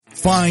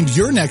Find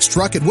your next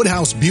truck at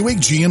Woodhouse Buick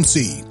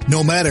GMC.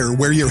 No matter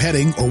where you're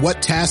heading or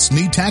what tasks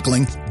need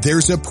tackling,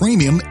 there's a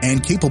premium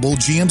and capable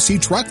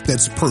GMC truck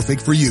that's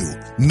perfect for you.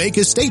 Make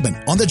a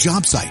statement on the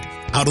job site,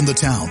 out on the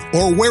town,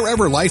 or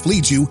wherever life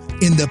leads you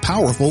in the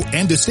powerful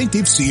and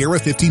distinctive Sierra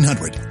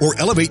 1500, or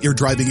elevate your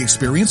driving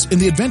experience in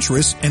the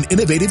adventurous and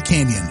innovative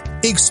Canyon.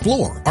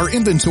 Explore our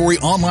inventory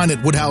online at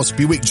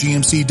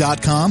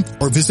WoodhouseBuickGMC.com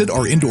or visit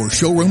our indoor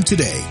showroom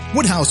today.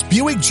 Woodhouse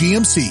Buick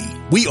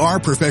GMC. We are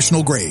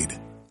professional grade.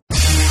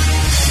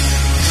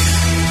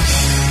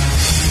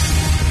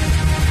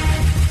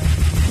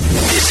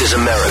 This is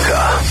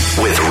America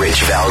with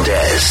Rich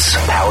Valdez,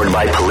 powered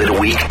by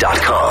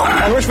PolitiWeek.com.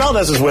 And Rich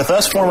Valdez is with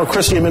us, former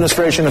Christie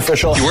administration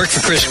official. You worked for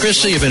Chris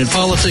Christie, you've been in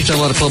politics, done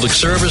a lot of public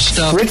service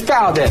stuff. Rich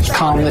Valdez,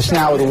 columnist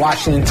now with the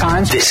Washington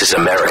Times. This is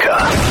America.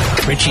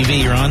 Richie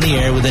V, you're on the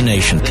air with the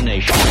nation. The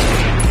nation.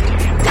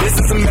 This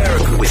is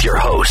America with your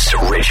host,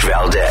 Rich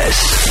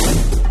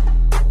Valdez.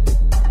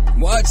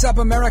 What's up,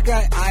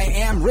 America? I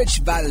am Rich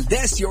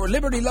Valdez, your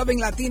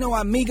liberty-loving Latino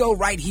amigo,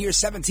 right here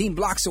 17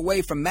 blocks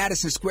away from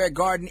Madison Square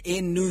Garden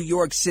in New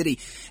York City.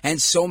 And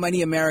so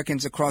many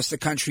Americans across the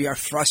country are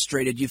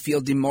frustrated. You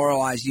feel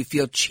demoralized. You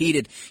feel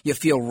cheated. You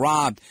feel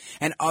robbed.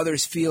 And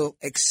others feel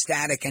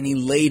ecstatic and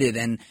elated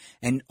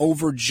and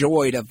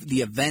overjoyed of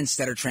the events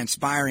that are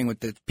transpiring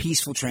with the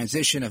peaceful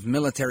transition of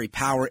military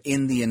power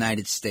in the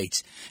United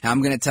States. And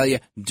I'm going to tell you,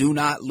 do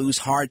not lose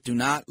heart. Do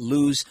not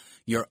lose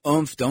your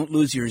oomph. Don't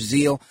lose your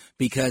zeal,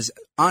 because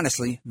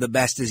honestly, the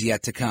best is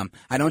yet to come.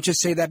 I don't just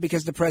say that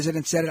because the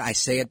president said it. I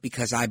say it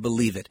because I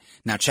believe it.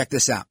 Now, check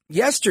this out.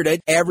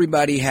 Yesterday,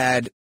 everybody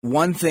had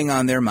one thing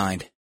on their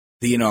mind: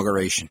 the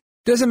inauguration.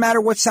 Doesn't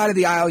matter what side of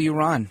the aisle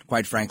you're on,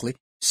 quite frankly.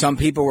 Some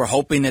people were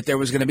hoping that there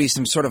was going to be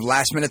some sort of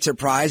last-minute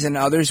surprise, and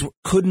others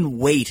couldn't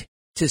wait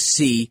to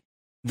see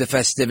the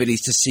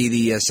festivities, to see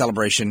the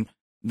celebration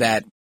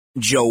that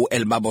Joe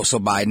El Baboso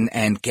Biden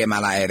and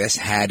Kamala Harris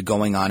had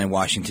going on in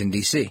Washington,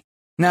 D.C.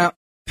 Now,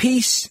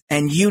 peace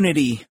and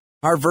unity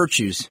are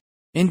virtues.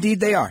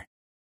 Indeed they are.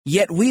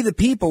 Yet we, the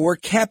people, were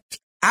kept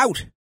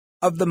out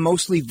of the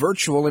mostly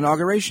virtual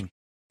inauguration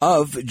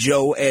of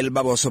Joe El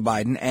Baboso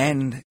Biden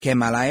and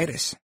Kamala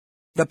Harris.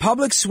 The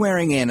public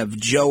swearing in of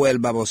Joe El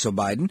Baboso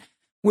Biden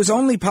was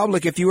only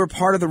public if you were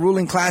part of the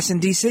ruling class in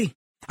D.C.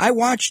 I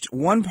watched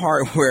one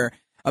part where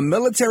a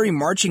military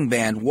marching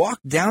band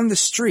walked down the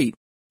street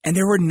and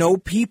there were no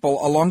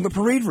people along the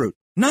parade route.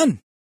 None.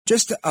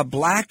 Just a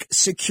black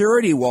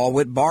security wall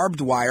with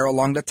barbed wire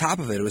along the top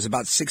of it. It was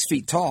about 6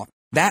 feet tall.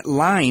 That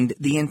lined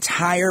the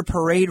entire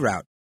parade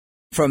route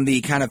from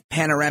the kind of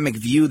panoramic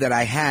view that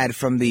I had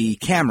from the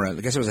camera. I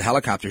guess it was a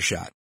helicopter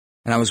shot.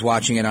 And I was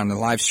watching it on the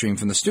live stream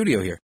from the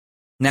studio here.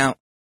 Now,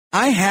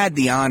 I had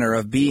the honor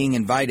of being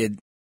invited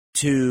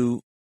to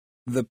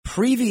the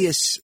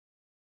previous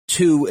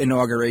two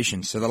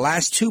inaugurations. So the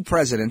last two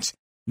presidents,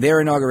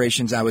 their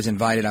inaugurations, I was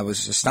invited. I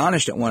was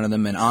astonished at one of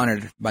them and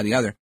honored by the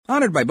other.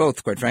 Honored by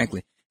both, quite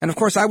frankly. And, of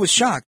course, I was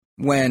shocked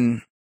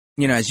when,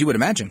 as you would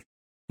imagine,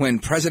 when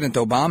President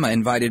Obama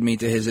invited me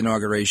to his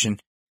inauguration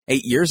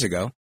 8 years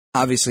ago.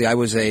 Obviously, I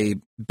was a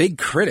big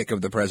critic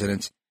of the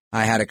president's.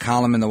 I had a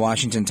column in the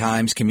Washington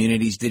Times,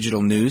 Communities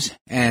Digital News.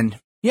 And,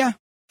 yeah,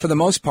 for the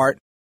most part,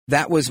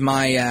 that was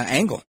my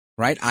angle,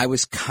 right? I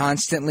was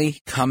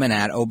constantly coming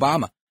at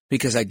Obama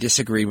because I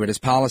disagreed with his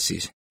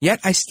policies. Yet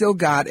I still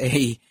got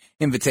a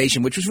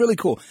invitation, which was really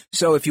cool.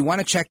 So if you want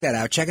to check that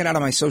out, check it out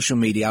on my social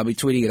media. I'll be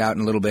tweeting it out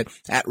in a little bit,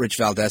 at Rich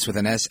Valdez with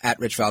an S, at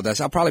Rich Valdez.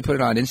 I'll probably put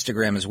it on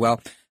Instagram as well,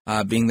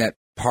 being that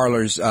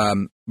Parler's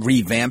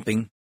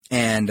revamping,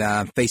 and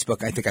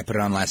Facebook, I think I put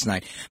it on last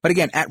night. But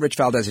again, at Rich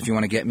Valdez if you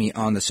want to get me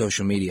on the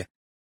social media.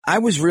 I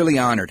was really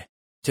honored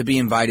to be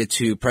invited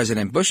to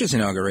President Bush's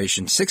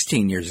inauguration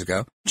 16 years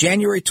ago,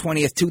 January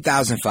 20th,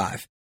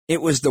 2005.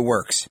 It was the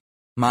works.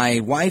 My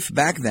wife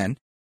back then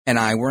and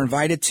I were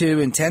invited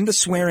to attend the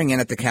swearing in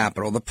at the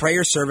Capitol, the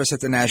prayer service at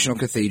the National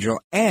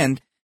Cathedral,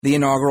 and the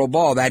inaugural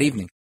ball that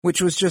evening,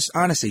 which was just,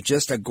 honestly,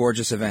 just a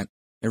gorgeous event.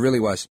 It really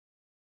was.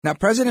 Now,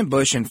 President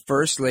Bush and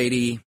First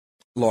Lady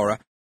Laura,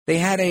 they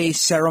had a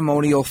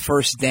ceremonial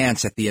first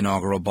dance at the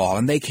inaugural ball,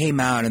 and they came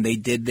out and they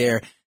did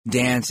their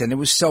dance, and it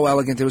was so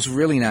elegant. It was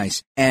really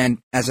nice. And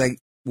as I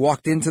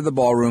walked into the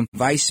ballroom,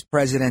 Vice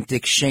President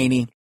Dick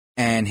Cheney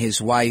and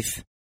his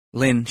wife,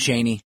 Lynn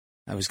Cheney,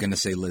 I was going to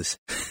say Liz.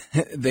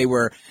 They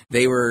were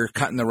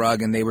cutting the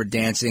rug and they were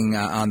dancing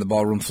on the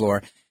ballroom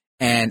floor.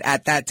 And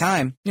at that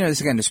time,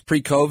 this again is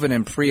pre-COVID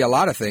and pre a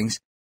lot of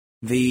things.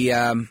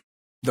 The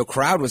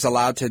crowd was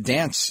allowed to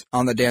dance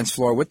on the dance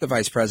floor with the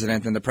vice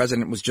president, and the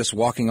president was just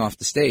walking off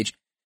the stage,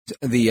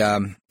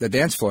 the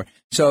dance floor.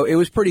 So it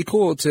was pretty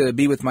cool to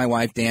be with my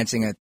wife at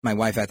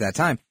that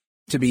time,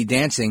 to be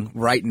dancing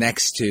right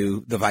next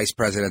to the vice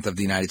president of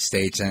the United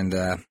States and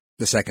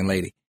the second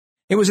lady.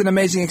 It was an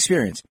amazing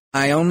experience.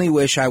 I only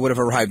wish I would have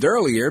arrived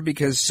earlier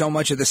because so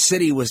much of the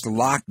city was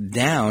locked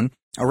down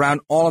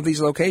around all of these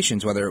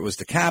locations, whether it was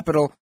the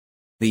Capitol,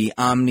 the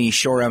Omni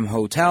Shoreham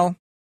Hotel,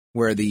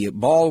 where the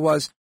ball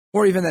was,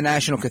 or even the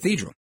National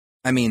Cathedral.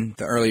 I mean,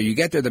 the earlier you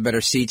get there, the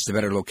better seats, the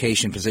better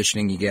location,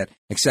 positioning you get,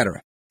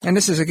 etc. And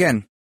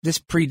this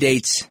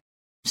predates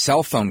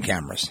cell phone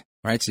cameras,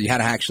 right? So you had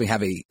to actually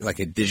have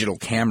a digital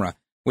camera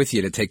with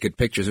you to take good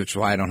pictures, which is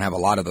why I don't have a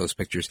lot of those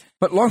pictures.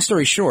 But long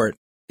story short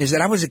is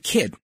that I was a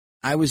kid.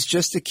 I was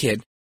just a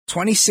kid,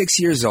 26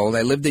 years old.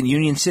 I lived in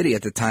Union City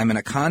at the time in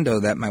a condo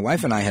that my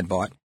wife and I had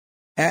bought.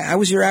 I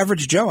was your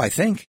average Joe, I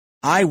think.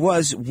 I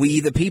was we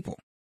the people.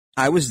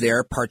 I was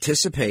there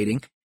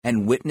participating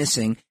and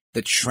witnessing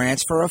the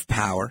transfer of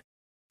power,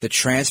 the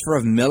transfer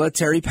of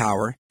military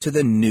power to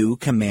the new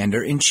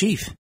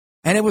commander-in-chief.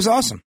 And it was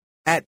awesome.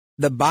 At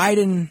the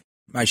Biden,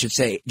 I should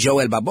say, Joe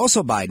El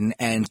Baboso Biden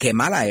and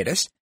Kamala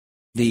Harris,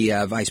 the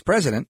vice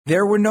president,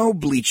 there were no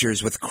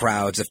bleachers with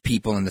crowds of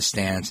people in the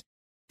stands.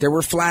 There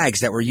were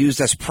flags that were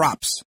used as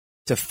props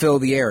to fill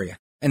the area,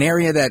 an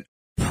area that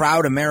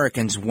proud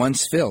Americans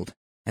once filled,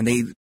 and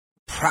they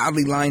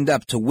proudly lined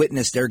up to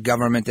witness their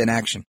government in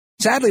action.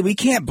 Sadly, we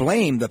can't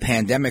blame the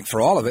pandemic for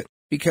all of it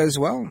because,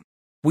 well,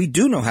 we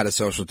do know how to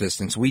social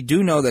distance. We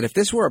do know that if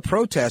this were a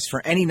protest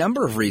for any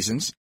number of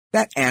reasons,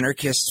 that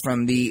anarchists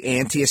from the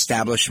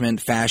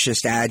anti-establishment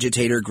fascist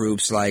agitator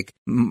groups like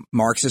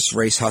Marxist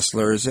race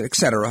hustlers,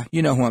 etc.,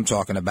 you know who I'm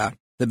talking about,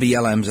 the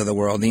BLMs of the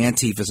world, the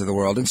Antifas of the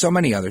world, and so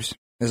many others.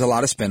 There's a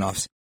lot of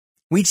spinoffs.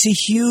 We'd see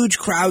huge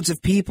crowds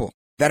of people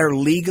that are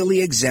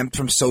legally exempt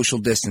from social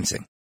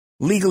distancing.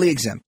 Legally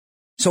exempt.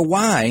 So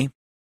why,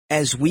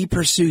 as we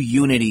pursue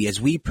unity,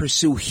 as we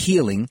pursue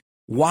healing,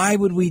 why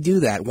would we do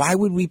that? Why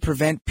would we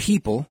prevent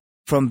people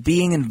from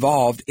being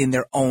involved in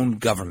their own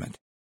government?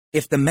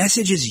 If the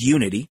message is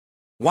unity,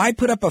 why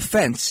put up a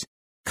fence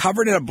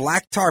covered in a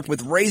black tarp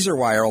with razor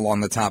wire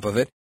along the top of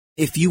it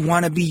if you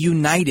want to be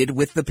united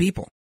with the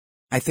people?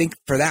 I think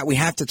for that we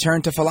have to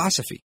turn to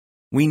philosophy.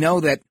 We know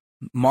that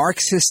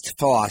Marxist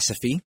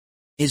philosophy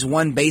is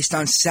one based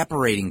on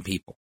separating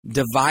people,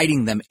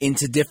 dividing them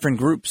into different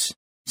groups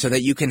so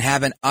that you can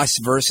have an us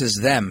versus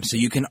them, so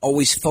you can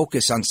always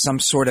focus on some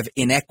sort of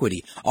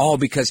inequity. Oh,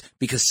 because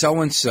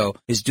so-and-so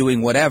is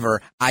doing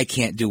whatever, I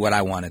can't do what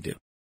I want to do.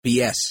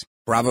 BS.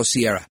 Bravo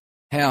Sierra.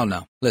 Hell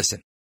no.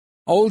 Listen,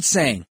 old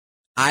saying,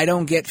 I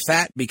don't get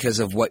fat because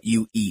of what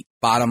you eat.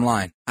 Bottom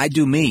line, I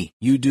do me,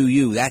 you do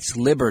you. That's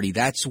liberty.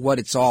 That's what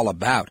it's all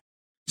about.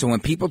 So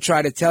when people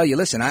try to tell you,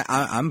 listen,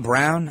 I'm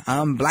brown,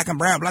 I'm black and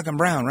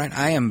brown, right?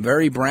 I am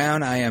very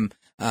brown. I am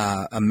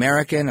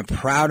American, a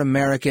proud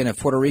American of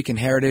Puerto Rican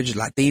heritage,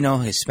 Latino,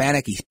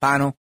 Hispanic,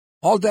 Hispano,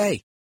 all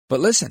day. But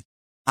listen,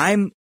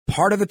 I'm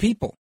part of the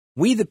people.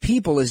 We the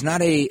people is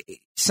not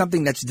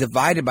something that's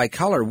divided by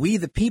color. We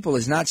the people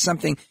is not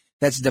something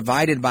that's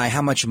divided by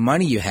how much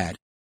money you had.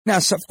 Now,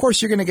 so of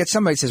course, you're going to get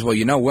somebody who says, well,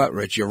 you know what,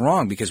 Rich, you're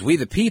wrong because we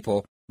the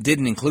people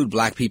didn't include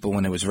black people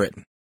when it was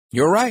written.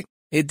 You're right.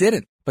 It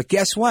didn't. But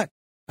guess what?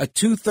 A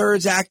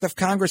 2/3 act of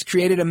Congress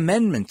created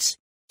amendments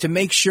to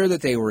make sure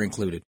that they were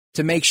included,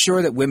 to make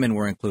sure that women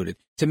were included,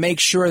 to make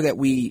sure that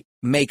we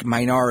make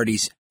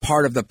minorities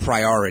part of the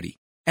priority.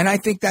 And I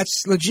think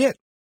that's legit.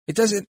 It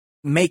doesn't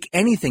make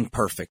anything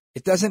perfect.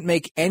 It doesn't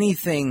make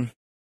anything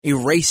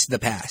erase the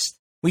past.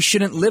 We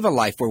shouldn't live a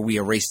life where we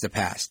erase the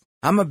past.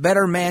 I'm a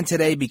better man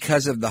today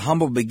because of the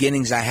humble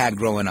beginnings I had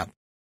growing up.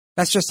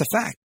 That's just a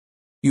fact.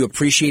 You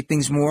appreciate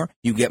things more.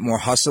 You get more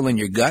hustle in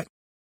your gut.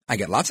 I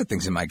get lots of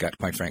things in my gut,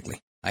 quite frankly.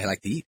 I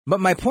like to eat. But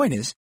my point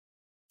is,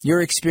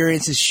 your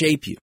experiences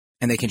shape you.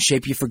 And they can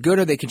shape you for good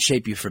or they can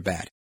shape you for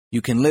bad.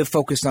 You can live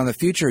focused on the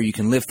future or you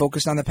can live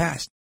focused on the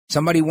past.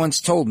 Somebody once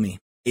told me,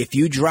 if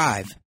you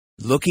drive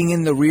looking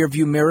in the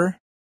rearview mirror,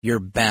 you're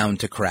bound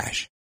to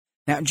crash.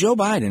 Now, Joe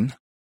Biden,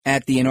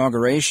 at the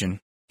inauguration,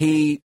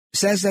 he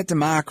says that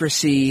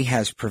democracy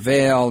has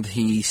prevailed.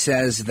 He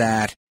says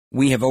that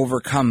we have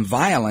overcome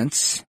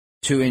violence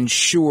to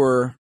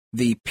ensure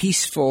the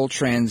peaceful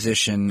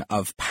transition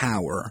of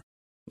power.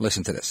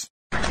 Listen to this.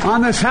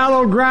 On this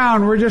hallowed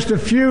ground where just a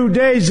few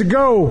days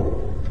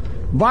ago,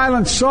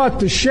 violence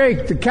sought to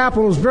shake the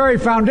Capitol's very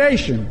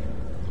foundation,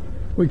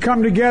 we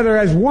come together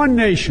as one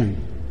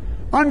nation,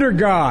 under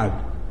God,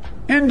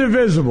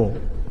 indivisible,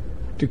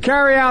 to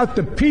carry out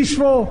the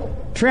peaceful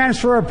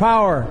transfer of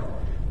power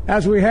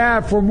as we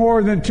have for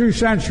more than 2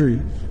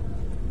 centuries.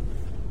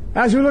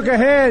 As we look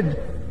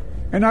ahead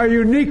in our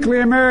uniquely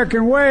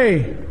American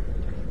way,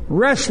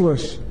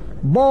 restless,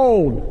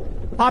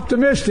 bold,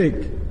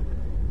 optimistic,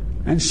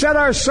 and set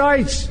our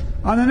sights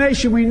on the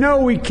nation we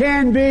know we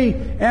can be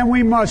and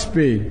we must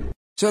be.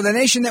 So the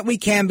nation that we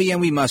can be and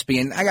we must be.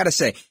 And I got to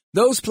say,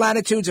 those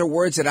platitudes are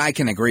words that I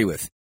can agree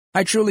with.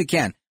 I truly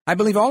can. I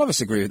believe all of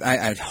us agree with.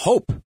 I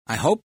hope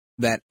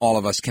that all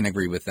of us can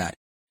agree with that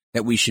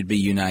we should be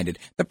united.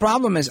 The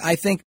problem is I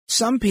think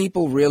some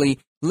people really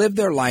live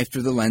their life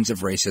through the lens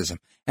of racism.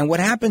 And what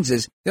happens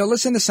is they'll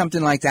listen to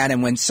something like that,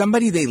 and when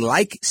somebody they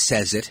like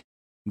says it,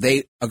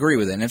 they agree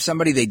with it. And if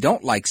somebody they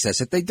don't like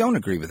says it, they don't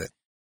agree with it.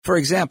 For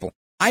example,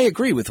 I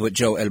agree with what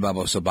Joe El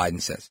Baboso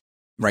Biden says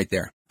right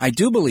there. I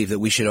do believe that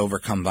we should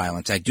overcome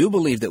violence. I do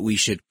believe that we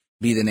should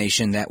be the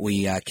nation that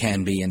we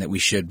can be and that we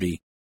should be.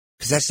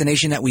 Because that's the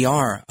nation that we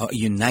are, a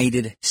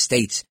United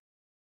States,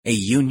 a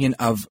union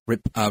of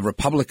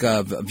Republic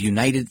of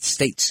United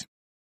States.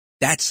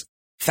 That's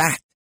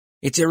fact.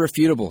 It's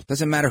irrefutable.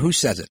 Doesn't matter who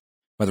says it.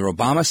 Whether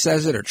Obama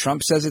says it or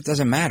Trump says it,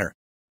 doesn't matter.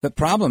 The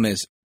problem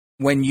is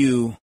when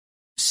you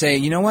say,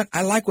 you know what,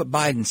 I like what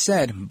Biden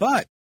said,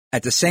 but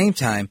at the same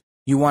time,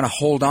 you want to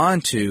hold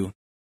on to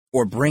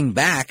or bring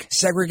back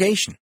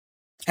segregation.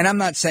 And I'm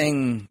not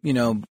saying,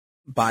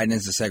 Biden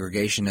is a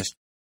segregationist.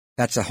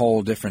 That's a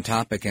whole different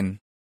topic, and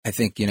I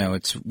think,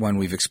 it's one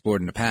we've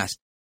explored in the past.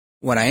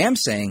 What I am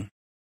saying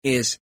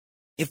is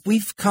if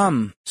we've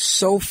come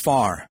so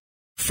far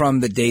from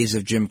the days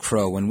of Jim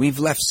Crow and we've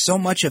left so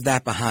much of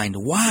that behind,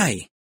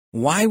 why?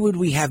 Why would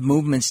we have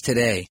movements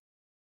today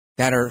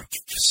that are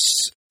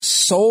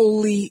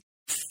solely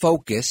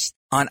focused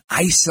on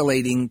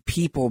isolating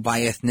people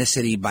by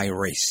ethnicity, by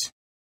race?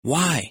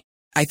 Why?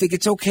 I think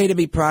it's okay to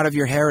be proud of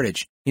your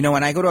heritage.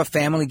 When I go to a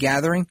family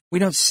gathering, we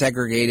don't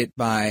segregate it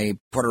by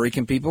Puerto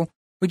Rican people.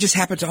 We just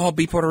happen to all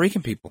be Puerto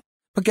Rican people.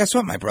 But guess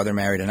what? My brother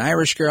married an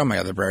Irish girl. My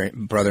other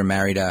brother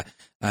married an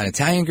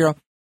Italian girl.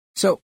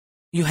 So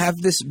you have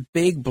this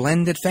big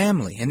blended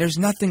family, and there's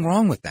nothing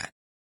wrong with that.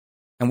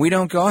 And we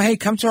don't go, hey,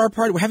 come to our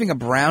party. We're having a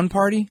brown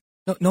party.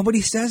 No, nobody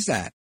says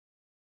that.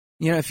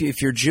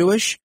 If you're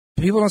Jewish,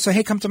 people don't say,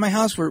 hey, come to my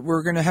house.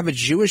 We're going to have a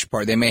Jewish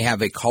party. They may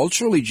have a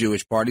culturally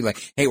Jewish party,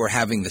 like, hey, we're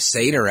having the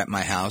Seder at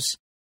my house.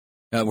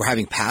 We're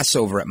having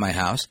Passover at my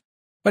house.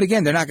 But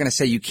again, they're not going to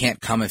say you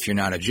can't come if you're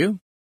not a Jew.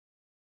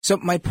 So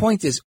my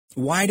point is,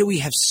 why do we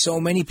have so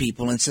many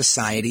people in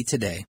society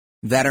today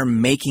that are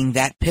making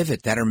that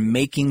pivot, that are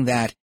making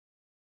that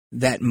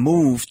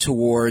move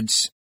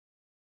towards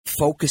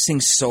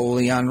focusing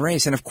solely on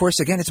race? And of course,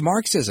 again, it's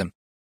Marxism.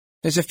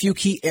 There's a few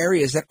key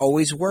areas that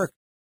always work.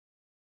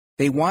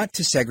 They want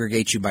to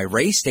segregate you by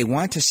race. They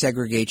want to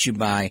segregate you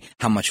by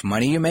how much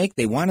money you make.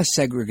 They want to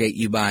segregate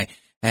you by,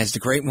 as the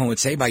great one would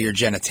say, by your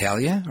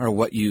genitalia or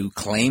what you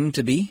claim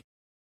to be.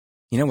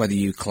 Whether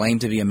you claim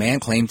to be a man,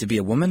 claim to be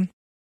a woman.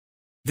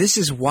 This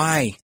is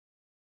why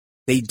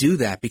they do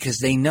that, because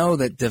they know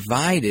that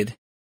divided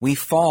we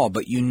fall,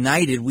 but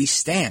united we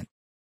stand.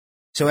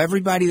 So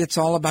everybody that's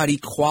all about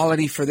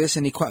equality for this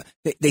and equality,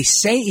 they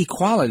say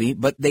equality,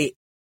 but they,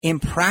 in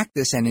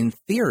practice and in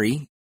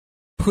theory,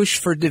 push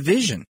for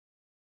division.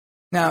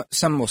 Now,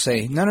 some will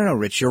say, no,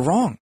 Rich, you're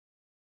wrong.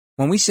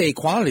 When we say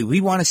equality,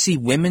 we want to see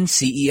women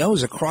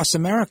CEOs across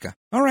America.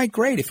 All right,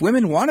 great. If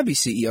women want to be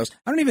CEOs,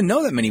 I don't even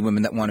know that many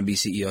women that want to be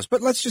CEOs,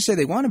 but let's just say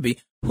they want to be.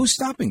 Who's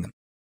stopping them?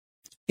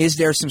 Is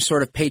there some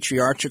sort of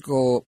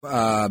patriarchal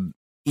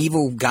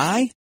evil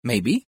guy?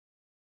 Maybe.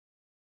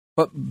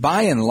 But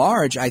by and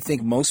large, I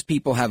think most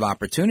people have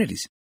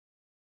opportunities.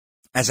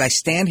 As I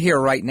stand here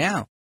right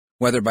now,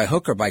 whether by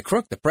hook or by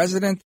crook, the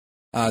president,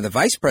 the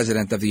vice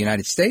president of the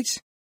United States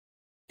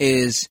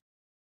is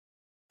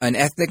an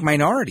ethnic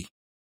minority.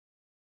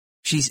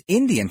 She's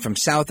Indian from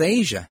South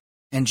Asia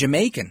and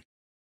Jamaican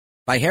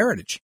by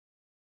heritage.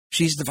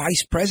 She's the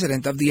vice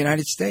president of the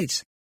United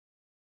States.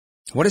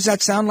 What does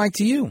that sound like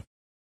to you?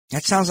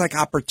 That sounds like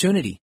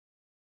opportunity.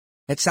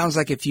 That sounds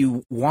like if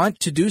you want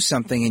to do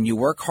something and you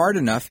work hard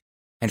enough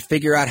and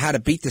figure out how to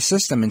beat the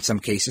system in some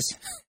cases,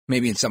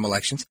 maybe in some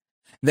elections,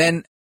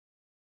 then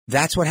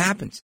that's what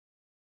happens.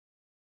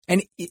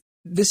 And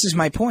this is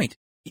my point.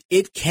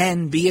 It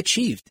can be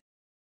achieved.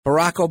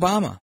 Barack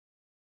Obama,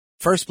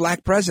 first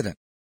black president.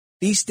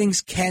 These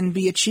things can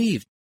be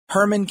achieved.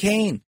 Herman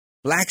Cain,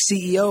 black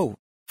CEO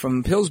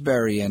from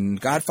Pillsbury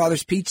and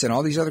Godfather's Pizza and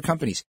all these other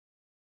companies.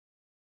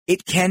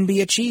 It can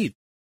be achieved.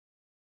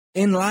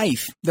 In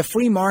life, the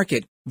free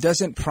market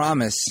doesn't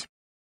promise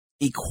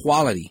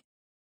equality.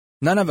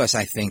 None of us,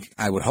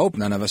 I would hope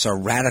none of us are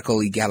radical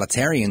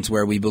egalitarians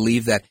where we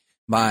believe that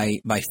by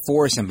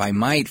force and by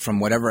might from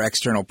whatever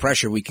external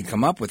pressure we can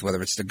come up with,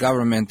 whether it's the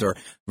government or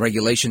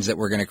regulations that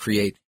we're going to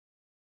create,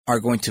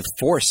 are going to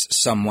force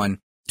someone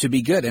to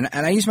be good. And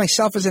I use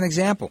myself as an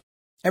example.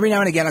 Every now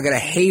and again, I'll get a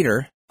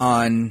hater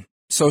on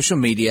social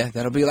media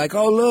that'll be like,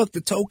 oh, look,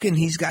 the Token,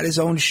 he's got his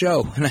own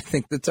show. And I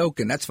think the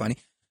Token, that's funny.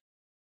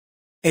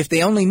 If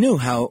they only knew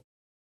how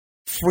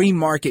free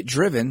market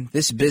driven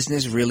this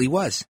business really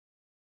was.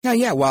 Now,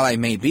 yeah, while I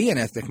may be an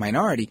ethnic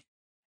minority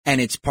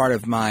and it's part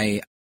of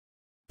my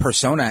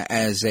persona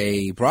as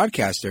a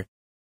broadcaster,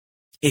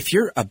 if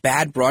you're a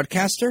bad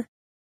broadcaster, it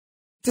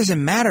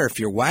doesn't matter if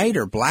you're white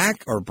or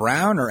black or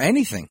brown or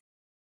anything.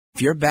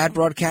 If you're a bad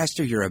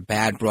broadcaster, you're a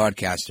bad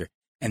broadcaster,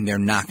 and they're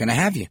not going to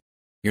have you.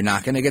 You're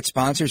not going to get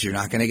sponsors. You're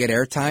not going to get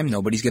airtime.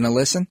 Nobody's going to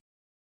listen.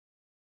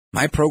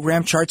 My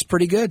program chart's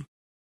pretty good.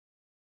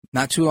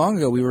 Not too long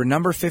ago, we were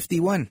number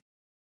 51.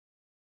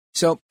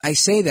 So I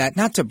say that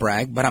not to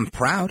brag, but I'm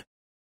proud.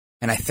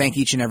 And I thank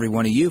each and every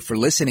one of you for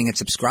listening and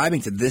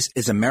subscribing to This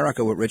is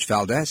America with Rich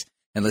Valdez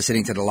and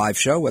listening to the live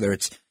show, whether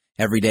it's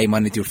every day,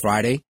 Monday through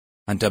Friday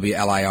on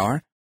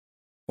WLIR,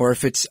 or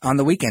if it's on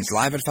the weekends,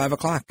 live at 5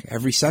 o'clock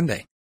every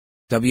Sunday,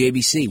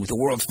 WABC, with the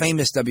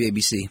world-famous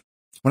WABC,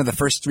 one of the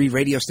first 3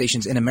 radio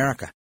stations in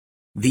America,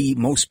 the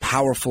most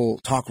powerful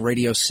talk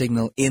radio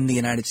signal in the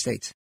United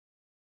States.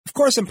 Of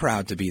course, I'm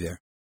proud to be there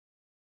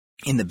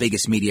in the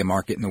biggest media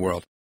market in the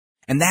world.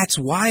 And that's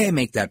why I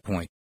make that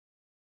point,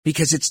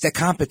 because it's the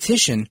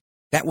competition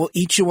that will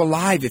eat you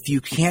alive if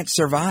you can't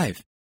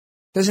survive.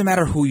 Doesn't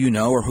matter who you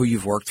know or who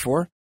you've worked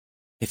for.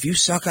 If you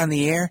suck on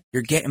the air,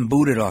 you're getting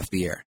booted off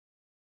the air.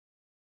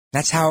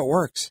 That's how it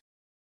works.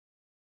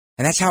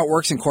 And that's how it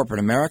works in corporate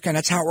America, and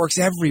that's how it works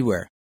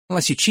everywhere,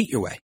 unless you cheat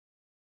your way.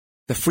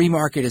 The free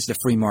market is the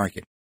free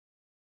market.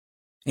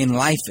 In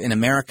life, in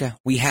America,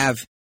 we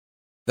have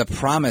the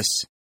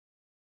promise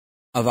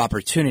of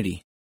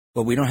opportunity,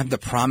 but we don't have the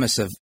promise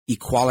of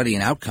equality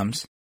in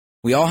outcomes.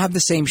 We all have the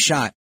same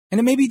shot, and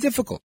it may be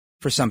difficult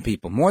for some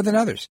people, more than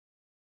others.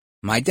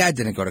 My dad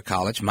didn't go to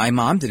college. My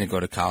mom didn't go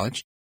to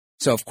college.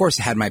 So, of course,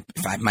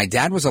 if my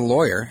dad was a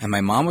lawyer and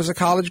my mom was a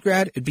college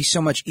grad, it'd be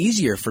so much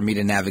easier for me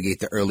to navigate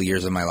the early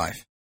years of my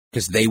life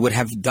because they would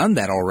have done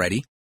that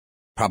already,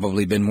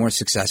 probably been more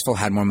successful,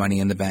 had more money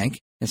in the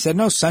bank, and said,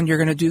 no, son, you're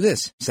going to do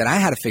this. Said, I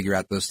had to figure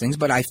out those things,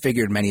 but I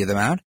figured many of them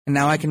out, and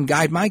now I can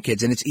guide my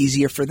kids, and it's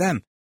easier for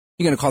them.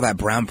 You're going to call that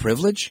brown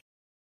privilege?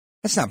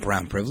 That's not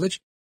brown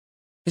privilege.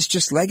 It's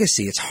just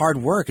legacy. It's hard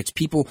work. It's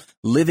people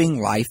living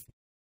life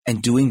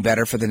and doing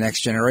better for the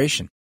next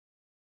generation.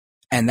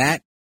 And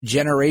that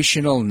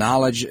generational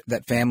knowledge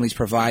that families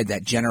provide,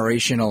 that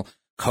generational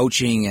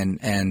coaching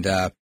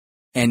and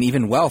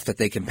even wealth that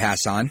they can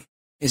pass on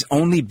is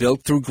only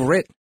built through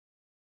grit.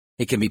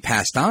 It can be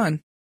passed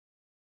on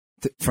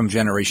from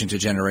generation to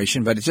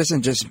generation, but it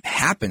doesn't just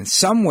happen.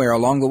 Somewhere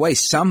along the way,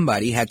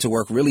 somebody had to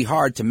work really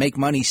hard to make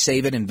money,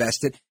 save it,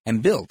 invest it,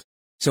 and build.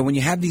 So when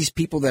you have these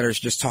people that are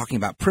just talking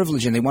about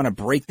privilege and they want to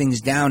break things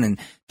down and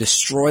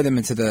destroy them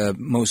into the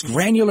most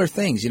granular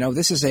things,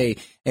 this is a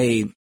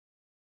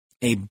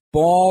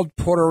bald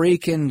Puerto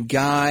Rican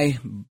guy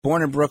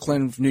born in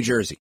Brooklyn, New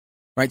Jersey,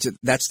 right? So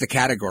that's the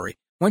category.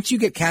 Once you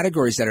get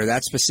categories that are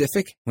that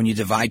specific, when you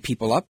divide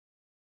people up,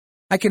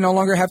 I can no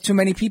longer have too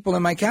many people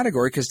in my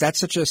category because that's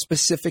such a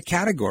specific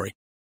category.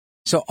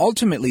 So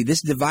ultimately,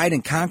 this divide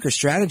and conquer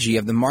strategy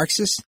of the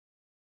Marxists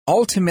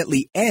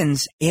ultimately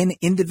ends in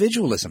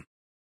individualism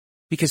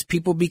because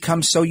people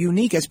become so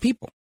unique as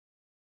people.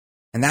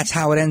 And that's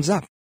how it ends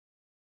up.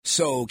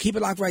 So keep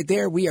it locked right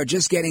there. We are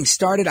just getting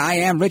started. I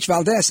am Rich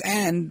Valdez,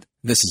 and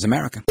this is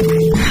America.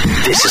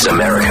 This is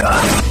America.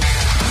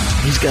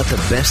 He's got the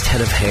best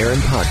head of hair in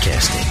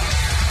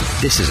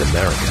podcasting. This is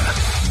America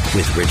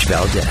with Rich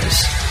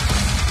Valdez.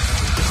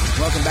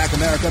 Welcome back,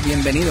 America.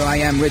 Bienvenido. I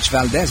am Rich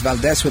Valdez,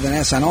 Valdez with an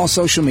S on all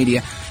social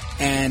media.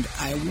 And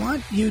I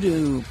want you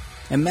to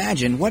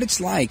imagine what it's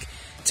like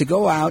to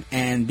go out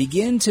and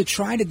begin to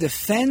try to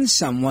defend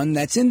someone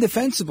that's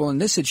indefensible in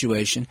this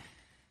situation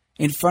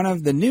in front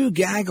of the new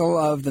gaggle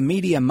of the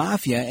media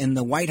mafia in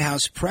the White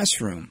House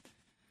press room.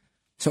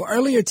 So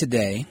earlier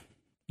today,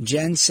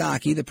 Jen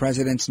Psaki, the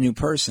president's new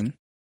person.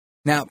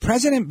 Now,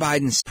 President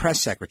Biden's press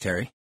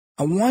secretary,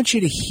 I want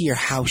you to hear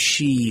how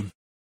she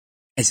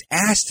is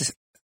asked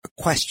a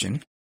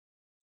question,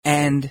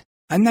 and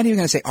I'm not even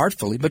going to say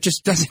artfully, but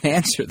just doesn't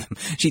answer them.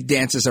 She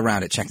dances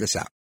around it. Check this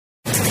out.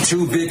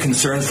 Two big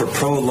concerns for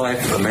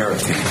pro-life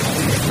America.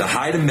 The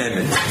Hyde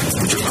Amendment,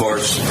 which of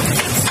course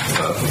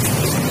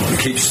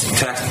keeps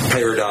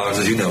taxpayer dollars,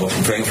 as you know,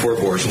 from paying for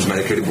abortions,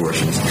 Medicaid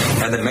abortions,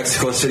 and the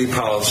Mexico City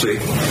policy,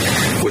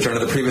 which under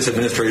the previous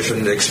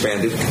administration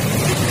expanded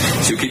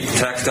to keep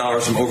tax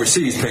dollars from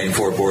overseas paying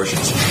for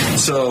abortions.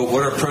 So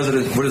what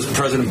is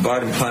President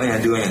Biden planning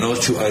on doing on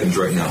those two items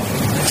right now?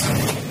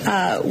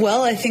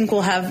 Well, I think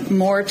we'll have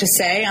more to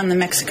say on the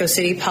Mexico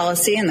City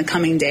policy in the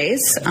coming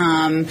days.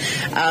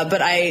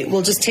 But I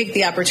will just take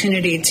the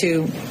opportunity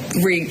to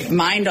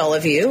remind all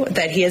of you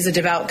that he is a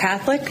devout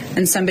Catholic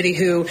and somebody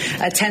who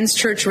attends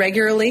church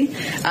regularly.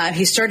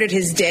 He started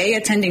his day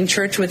attending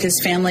church with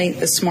his family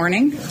this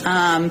morning.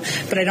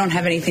 But I don't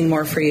have anything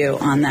more for you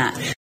on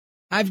that.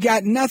 I've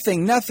got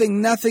nothing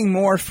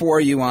more for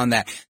you on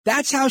that.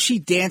 That's how she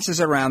dances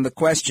around the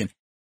question.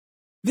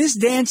 This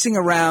dancing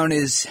around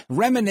is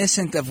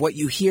reminiscent of what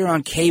you hear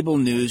on cable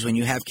news when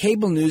you have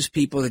cable news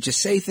people that just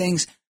say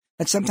things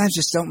that sometimes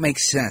just don't make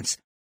sense.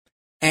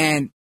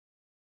 And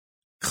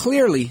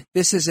clearly,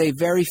 this is a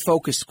very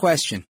focused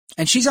question.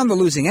 And she's on the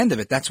losing end of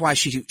it. That's why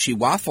she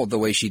waffled the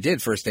way she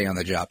did first day on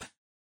the job.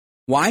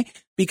 Why?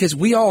 Because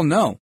we all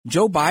know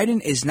Joe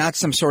Biden is not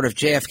some sort of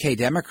JFK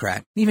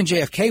Democrat. Even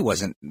JFK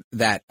wasn't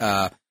that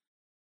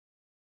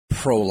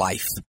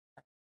pro-life.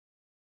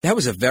 That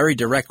was a very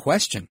direct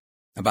question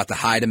about the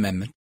Hyde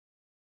Amendment,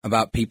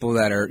 about people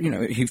that are,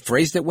 he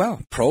phrased it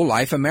well.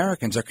 Pro-life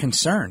Americans are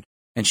concerned.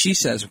 And she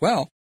says,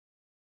 well,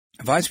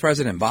 Vice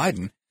President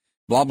Biden,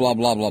 blah, blah,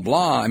 blah, blah,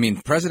 blah.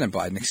 President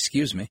Biden,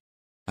 excuse me.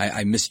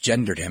 I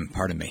misgendered him,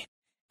 pardon me.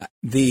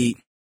 The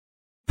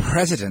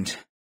president,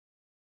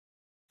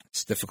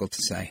 it's difficult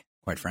to say,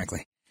 quite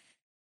frankly.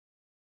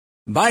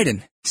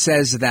 Biden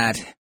says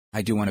that,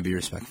 I do want to be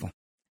respectful,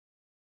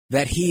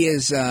 that he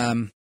is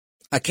a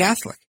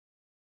Catholic.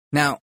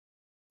 Now,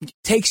 it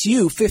takes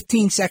you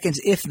 15 seconds,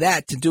 if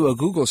that, to do a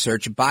Google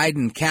search,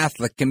 Biden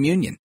Catholic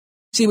Communion.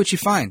 See what you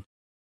find.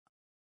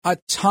 A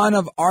ton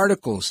of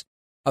articles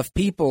of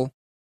people,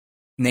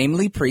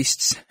 namely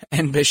priests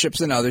and bishops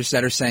and others,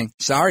 that are saying,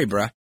 sorry,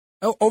 bruh,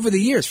 over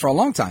the years, for a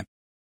long time,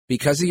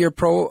 because of your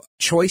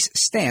pro-choice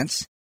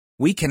stance,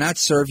 we cannot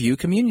serve you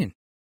communion.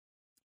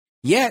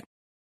 Yet,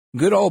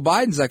 good old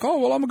Biden's like, oh,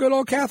 well, I'm a good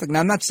old Catholic. Now,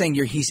 I'm not saying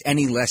he's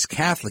any less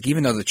Catholic,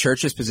 even though the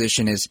church's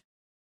position is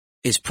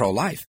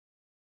pro-life.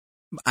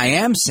 I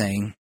am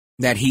saying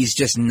that he's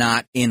just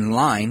not in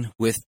line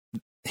with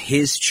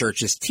his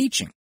church's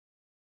teaching.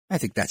 I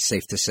think that's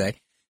safe to say.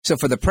 So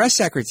for the press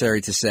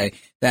secretary to say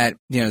that,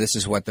 this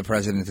is what the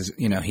president is,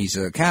 he's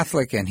a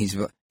Catholic and he's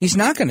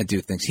not going to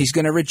do things. He's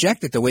going to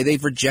reject it the way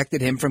they've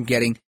rejected him from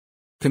getting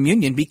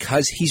communion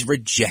because he's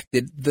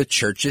rejected the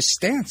church's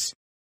stance.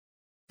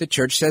 The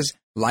church says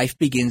life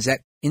begins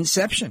at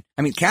inception.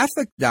 I mean,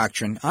 Catholic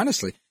doctrine,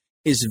 honestly,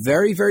 is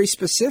very, very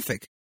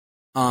specific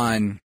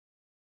on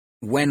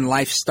when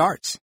life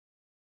starts.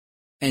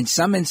 In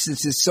some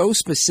instances, so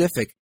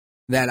specific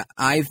that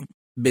I've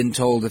been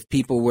told of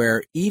people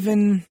where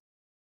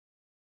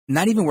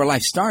not even where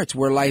life starts,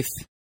 where life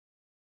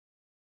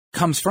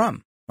comes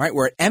from, right?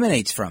 Where it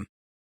emanates from.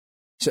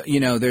 So,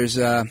 there's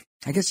I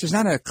guess there's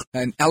not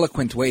an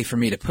eloquent way for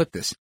me to put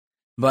this,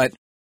 but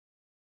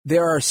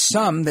there are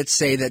some that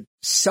say that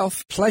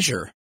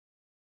self-pleasure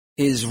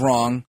is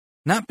wrong,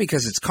 not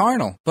because it's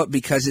carnal, but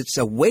because it's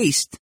a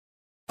waste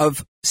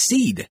of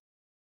seed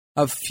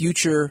of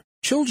future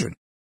children.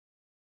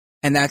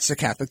 And that's the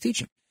Catholic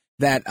teaching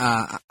that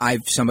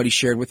somebody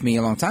shared with me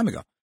a long time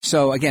ago.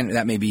 So again,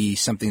 that may be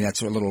something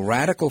that's a little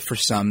radical for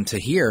some to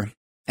hear,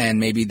 and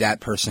maybe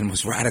that person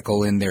was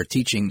radical in their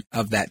teaching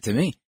of that to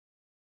me.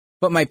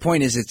 But my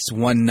point is, it's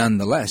one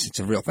nonetheless. It's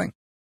a real thing.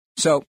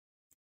 So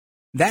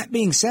that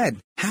being said,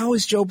 how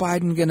is Joe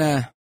Biden going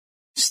to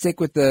stick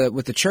with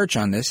the church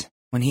on this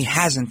when he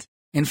hasn't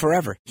in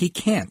forever? He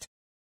can't.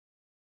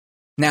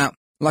 Now,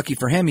 lucky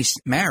for him, he's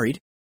married,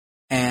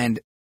 and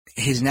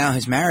his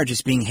marriage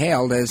is being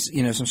hailed as,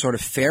 some sort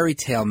of fairy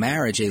tale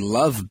marriage, a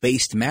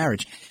love-based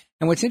marriage.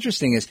 And what's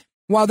interesting is,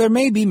 while there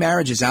may be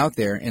marriages out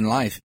there in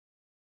life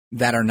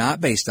that are not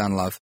based on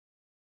love.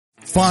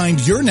 Find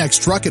your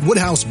next truck at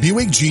Woodhouse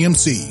Buick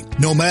GMC.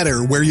 No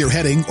matter where you're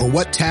heading or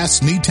what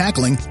tasks need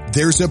tackling,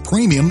 there's a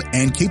premium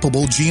and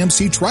capable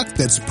GMC truck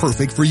that's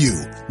perfect for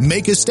you.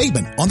 Make a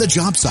statement on the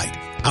job site,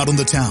 out on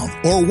the town,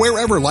 or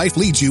wherever life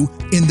leads you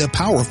in the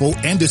powerful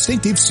and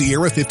distinctive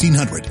Sierra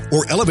 1500,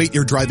 or elevate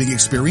your driving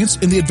experience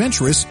in the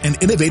adventurous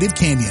and innovative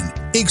Canyon.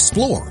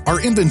 Explore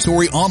our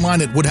inventory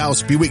online at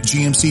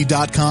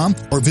WoodhouseBuickGMC.com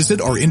or visit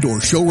our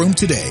indoor showroom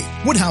today.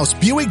 Woodhouse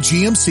Buick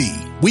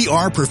GMC. We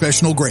are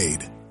professional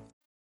grade.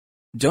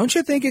 Don't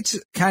you think it's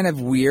kind of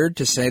weird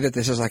to say that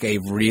this is like a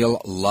real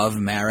love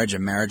marriage, a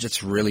marriage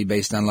that's really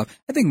based on love?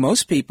 I think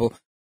most people,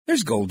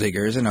 there's gold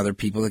diggers and other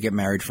people that get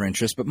married for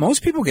interest, but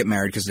most people get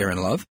married because they're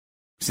in love,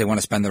 because they want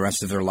to spend the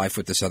rest of their life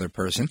with this other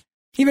person.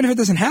 Even if it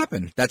doesn't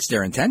happen, that's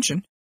their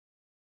intention.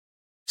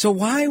 So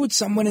why would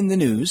someone in the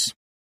news,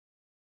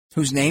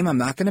 whose name I'm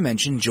not going to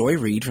mention, Joy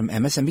Reid from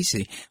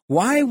MSNBC,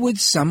 why would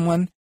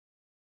someone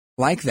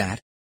like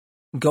that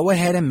go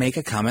ahead and make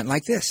a comment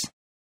like this?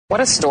 What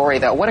a story,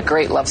 though. What a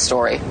great love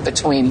story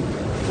between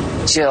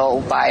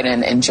Jill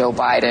Biden and Joe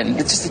Biden.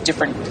 It's just a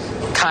different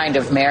kind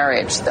of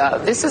marriage.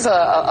 This is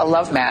a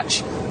love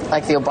match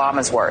like the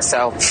Obamas were.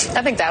 So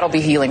I think that'll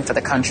be healing for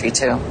the country,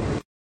 too.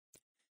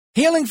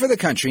 Healing for the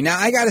country. Now,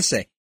 I got to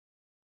say,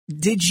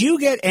 did you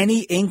get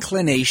any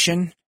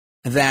inclination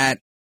that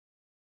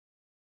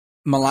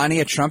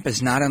Melania Trump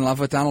is not in love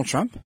with Donald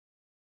Trump?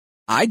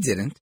 I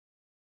didn't.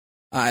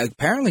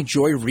 Apparently,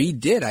 Joy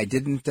Reid did. I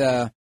didn't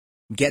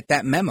get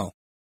that memo.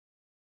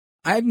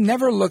 I've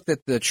never looked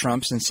at the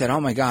Trumps and said,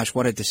 oh, my gosh,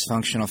 what a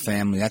dysfunctional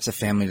family. That's a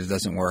family that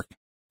doesn't work.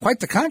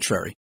 Quite the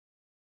contrary.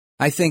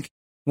 I think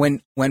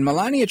when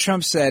Melania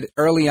Trump said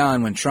early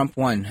on when Trump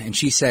won, and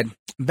she said,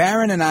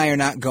 Barron and I are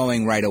not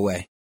going right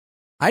away,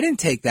 I didn't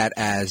take that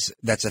as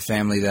that's a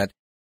family that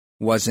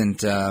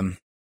wasn't I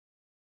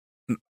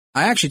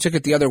actually took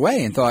it the other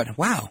way and thought,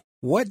 wow,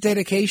 what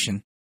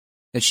dedication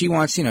that she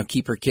wants,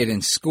 keep her kid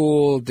in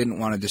school, didn't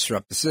want to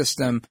disrupt the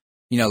system.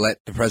 Let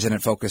the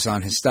president focus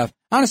on his stuff.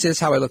 Honestly, that's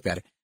how I looked at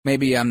it.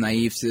 Maybe I'm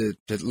naive to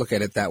look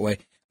at it that way.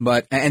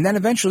 But, and then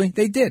eventually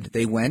they did.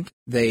 They went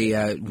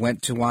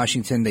to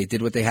Washington. They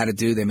did what they had to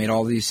do. They made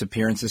all these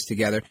appearances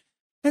together.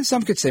 And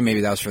some could say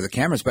maybe that was for the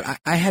cameras, but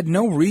I had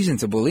no reason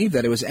to believe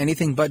that it was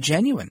anything but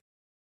genuine.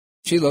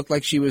 She looked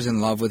like she was in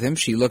love with him.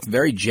 She looked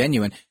very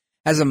genuine.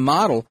 As a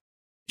model,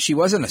 she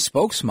wasn't a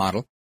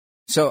spokesmodel.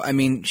 So, I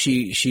mean,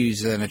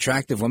 she's an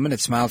attractive woman that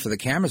smiled for the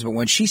cameras, but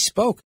when she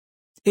spoke,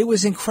 it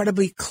was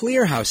incredibly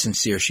clear how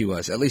sincere she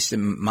was, at least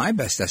in my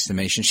best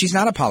estimation. She's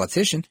not a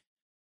politician.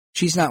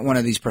 She's not one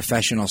of these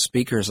professional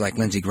speakers like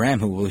Lindsey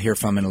Graham, who we'll hear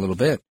from in a little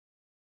bit.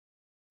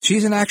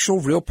 She's an actual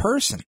real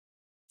person.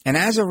 And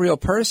as a real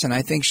person,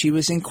 I think she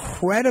was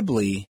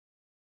incredibly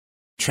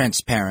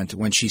transparent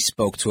when she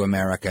spoke to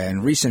America.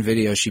 In recent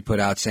videos she put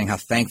out saying how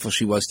thankful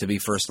she was to be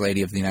First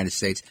Lady of the United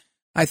States.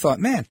 I thought,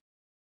 man,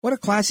 what a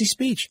classy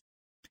speech.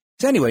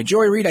 So anyway,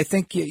 Joy Reid, I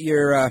think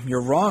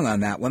you're wrong on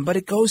that one, but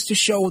it goes to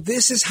show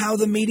this is how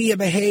the media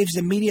behaves.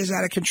 The media is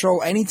out of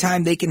control.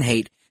 Anytime they can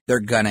hate, they're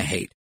going to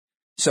hate.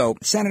 So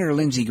Senator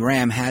Lindsey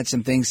Graham had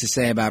some things to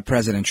say about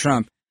President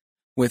Trump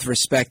with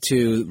respect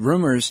to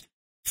rumors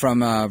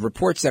from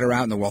reports that are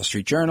out in the Wall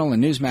Street Journal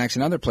and Newsmax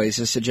and other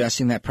places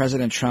suggesting that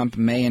President Trump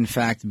may in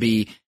fact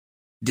be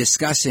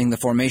discussing the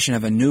formation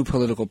of a new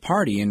political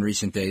party in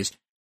recent days,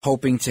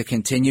 hoping to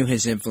continue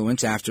his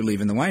influence after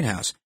leaving the White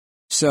House.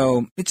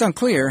 So it's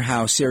unclear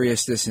how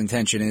serious this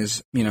intention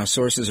is. You know,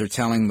 sources are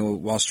telling the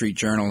Wall Street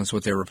Journal, is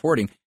what they're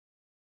reporting,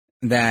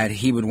 that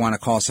he would want to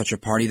call such a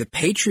party the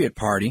Patriot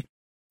Party.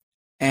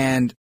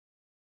 And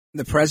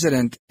the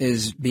president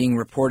is being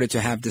reported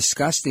to have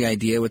discussed the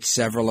idea with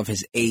several of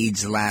his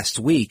aides last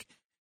week.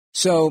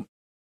 So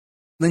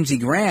Lindsey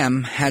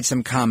Graham had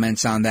some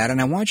comments on that,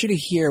 and I want you to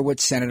hear what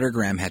Senator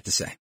Graham had to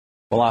say.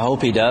 Well, I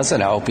hope he does,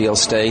 and I hope he'll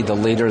stay the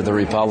leader of the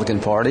Republican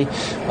Party.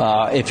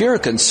 If you're a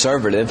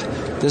conservative,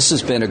 this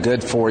has been a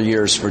good 4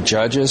 years for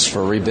judges,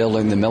 for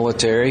rebuilding the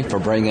military, for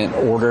bringing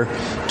order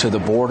to the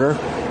border,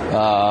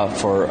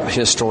 for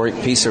historic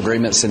peace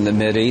agreements in the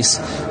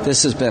Mideast.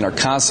 This has been a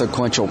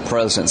consequential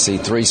presidency,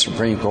 3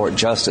 Supreme Court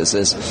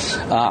justices.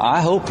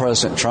 I hope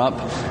President Trump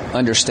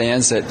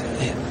understands that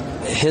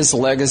his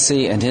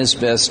legacy and his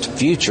best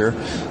future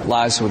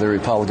lies with the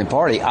Republican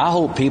Party. I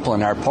hope people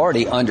in our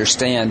party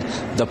understand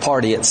the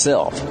party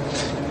itself.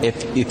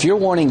 If you're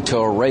wanting to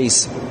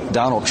erase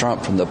Donald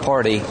Trump from the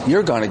party,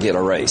 you're going to get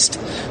erased.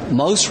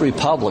 Most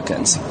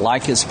Republicans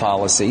like his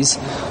policies.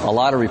 A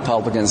lot of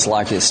Republicans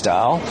like his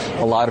style.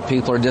 A lot of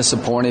people are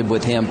disappointed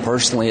with him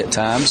personally at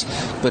times,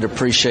 but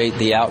appreciate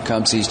the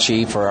outcomes he's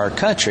achieved for our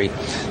country.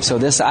 So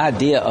this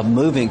idea of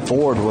moving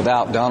forward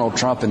without Donald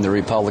Trump in the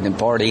Republican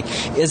Party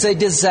is a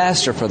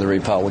disaster for the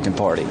Republican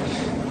Party.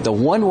 The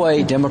one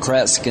way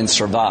Democrats can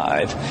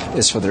survive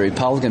is for the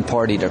Republican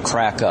Party to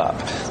crack up.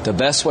 The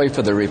best way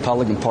for the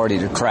Republican Party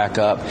to crack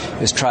up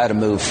is try to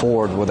move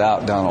forward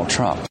without Donald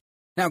Trump.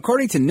 Now,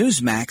 according to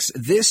Newsmax,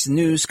 this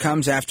news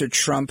comes after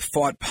Trump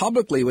fought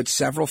publicly with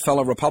several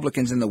fellow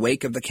Republicans in the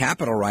wake of the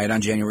Capitol riot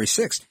on January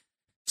 6th.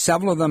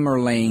 Several of them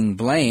are laying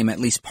blame, at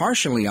least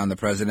partially, on the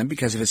president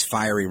because of his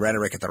fiery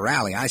rhetoric at the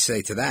rally. I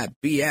say to that,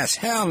 BS,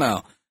 hell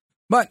no.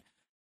 But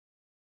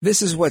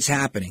this is what's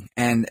happening,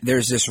 and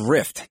there's this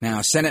rift.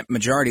 Now, Senate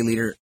Majority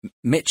Leader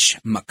Mitch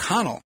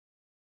McConnell,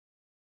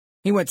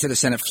 he went to the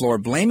Senate floor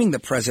blaming the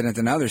president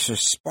and others for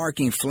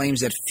sparking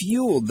flames that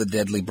fueled the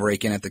deadly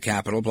break-in at the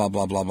Capitol, blah,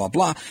 blah, blah, blah,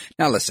 blah.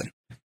 Now, listen,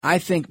 I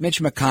think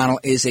Mitch McConnell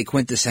is a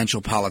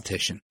quintessential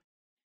politician,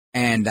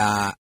 and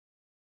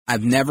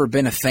I've never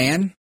been a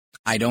fan.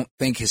 I don't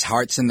think his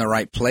heart's in the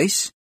right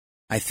place.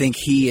 I think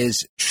he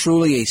is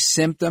truly a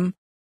symptom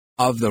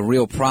of the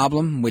real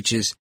problem, which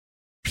is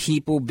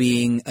people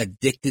being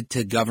addicted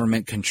to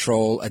government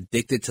control,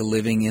 addicted to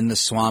living in the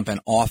swamp and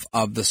off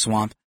of the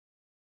swamp.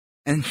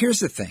 And here's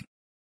the thing.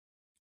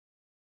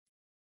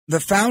 The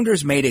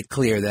founders made it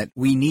clear that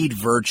we need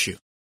virtue.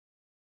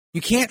 You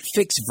can't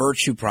fix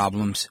virtue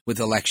problems with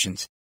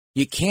elections.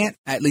 You can't,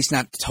 at least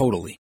not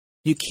totally.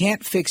 You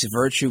can't fix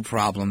virtue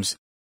problems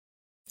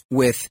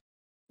with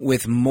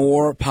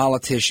more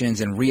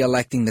politicians and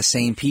re-electing the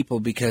same people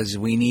because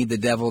we need the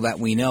devil that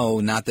we know,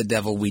 not the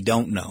devil we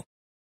don't know.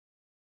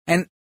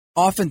 And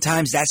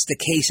oftentimes that's the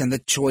case and the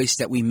choice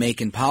that we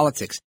make in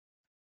politics.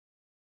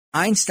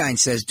 Einstein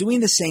says doing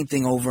the same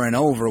thing over and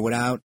over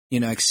without,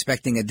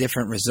 expecting a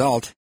different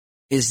result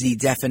is the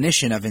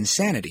definition of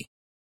insanity.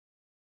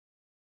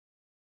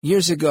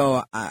 Years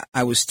ago,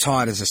 I was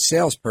taught as a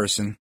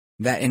salesperson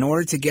that in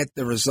order to get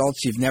the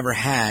results you've never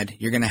had,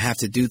 you're going to have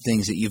to do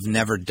things that you've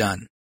never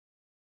done.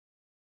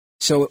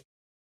 So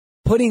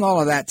putting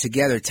all of that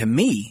together, to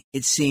me,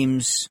 it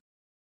seems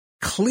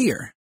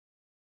clear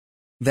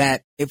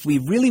that if we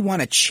really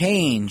want to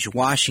change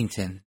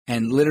Washington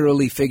and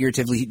literally,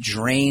 figuratively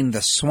drain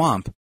the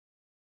swamp,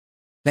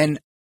 then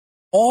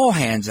all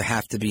hands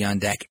have to be on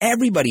deck.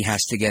 Everybody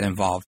has to get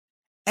involved.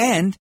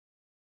 And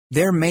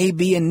there may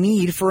be a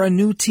need for a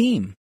new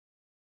team.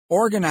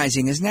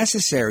 Organizing is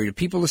necessary to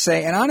people to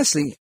say, and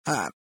honestly,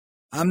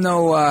 I'm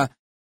no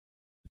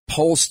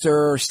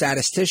pollster or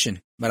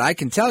statistician, but I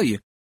can tell you,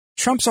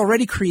 Trump's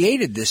already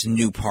created this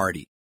new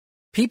party.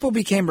 People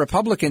became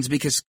Republicans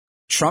because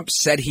Trump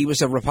said he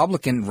was a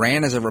Republican,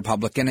 ran as a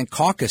Republican, and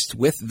caucused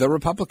with the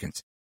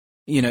Republicans,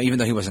 even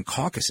though he wasn't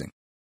caucusing.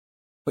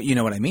 But you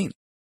know what I mean.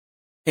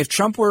 If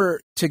Trump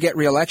were to get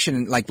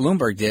reelection like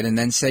Bloomberg did and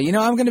then say,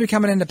 I'm going to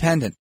become an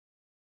independent,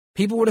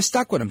 people would have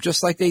stuck with him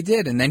just like they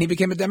did, and then he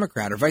became a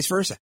Democrat or vice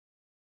versa.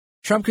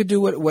 Trump could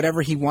do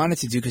whatever he wanted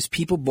to do because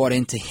people bought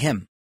into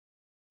him.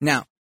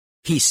 Now,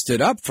 he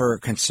stood up for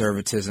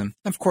conservatism.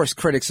 Of course,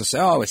 critics will say,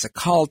 oh, it's a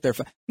cult.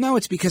 No,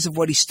 it's because of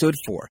what he stood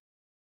for.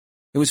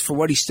 It was for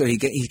what he stood.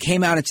 He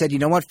came out and said, you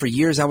know what? For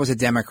years, I was a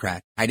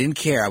Democrat. I didn't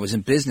care. I was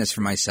in business for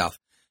myself.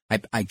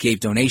 I gave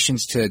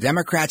donations to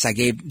Democrats. I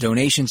gave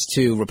donations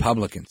to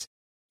Republicans.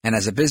 And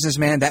as a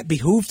businessman, that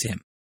behooved him.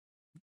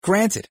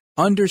 Granted,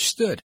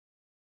 understood.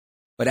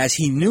 But as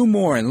he knew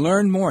more and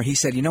learned more, he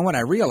said, you know what?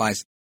 I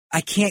realized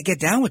I can't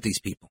get down with these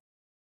people.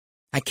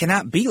 I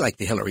cannot be like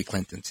the Hillary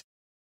Clintons.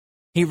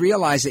 He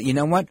realized that, you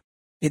know what?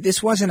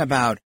 This wasn't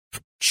about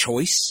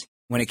choice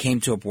when it came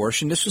to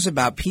abortion. This was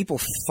about people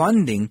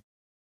funding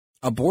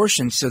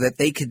abortion so that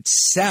they could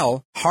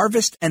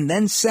harvest and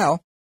then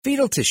sell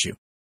fetal tissue.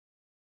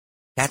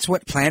 That's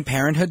what Planned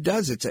Parenthood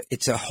does.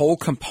 It's a whole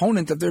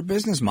component of their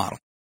business model.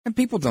 And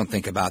people don't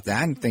think about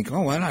that and think,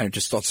 oh, well, I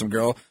just thought some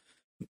girl,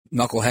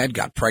 knucklehead,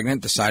 got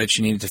pregnant, decided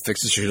she needed to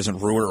fix it so she doesn't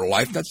ruin her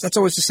life. That's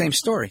always the same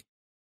story.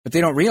 But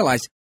they don't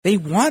realize they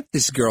want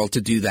this girl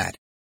to do that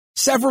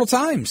several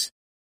times.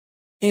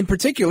 In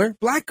particular,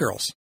 black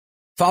girls,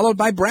 followed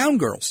by brown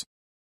girls.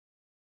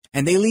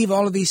 And they leave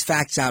all of these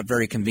facts out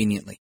very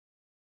conveniently.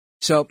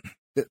 So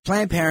the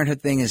Planned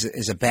Parenthood thing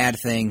is a bad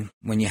thing.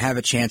 When you have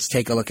a chance,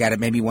 take a look at it.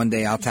 Maybe one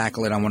day I'll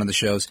tackle it on one of the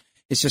shows.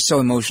 It's just so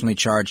emotionally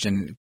charged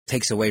and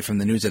takes away from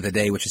the news of the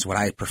day, which is what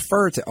I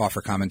prefer to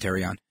offer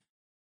commentary on.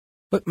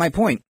 But my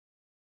point,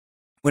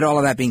 with all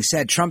of that being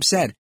said, Trump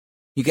said,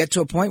 you get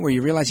to a point where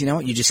you realize, you know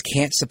what, you just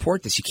can't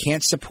support this. You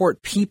can't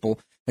support people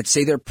that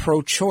say they're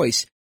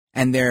pro-choice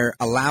and they're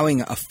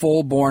allowing a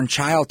full-born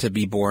child to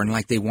be born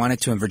like they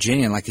wanted to in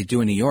Virginia and like they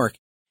do in New York,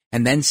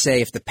 and then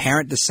say if the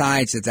parent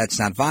decides that that's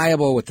not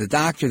viable with the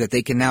doctor, that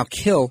they can now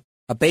kill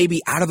a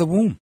baby out of the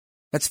womb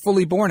that's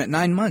fully born at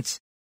 9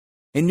 months.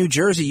 In New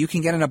Jersey, you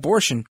can get an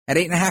abortion at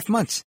 8.5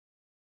 months.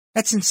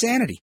 That's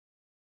insanity.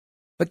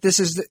 But this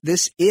is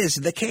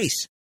the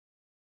case.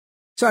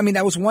 So, I mean,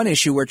 that was one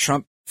issue where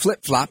Trump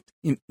flip-flopped,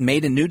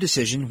 made a new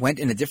decision, went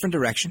in a different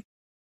direction.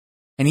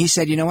 And he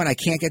said, you know what, I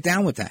can't get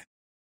down with that.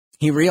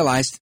 He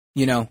realized,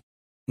 I'm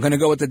going to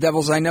go with the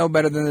devils I know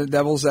better than the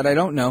devils that I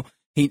don't know.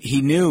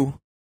 He knew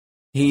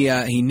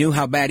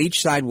how bad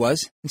each side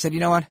was and said, you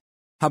know what,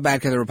 how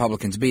bad can the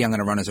Republicans be? I'm going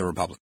to run as a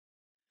Republican.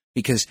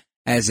 Because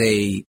as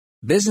a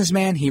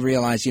businessman, he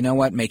realized, you know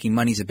what, making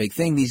money is a big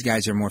thing. These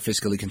guys are more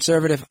fiscally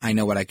conservative. I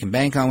know what I can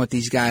bank on with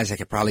these guys. I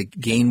could probably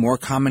gain more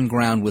common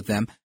ground with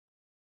them.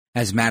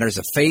 As matters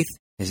of faith,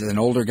 he's an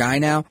older guy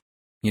now.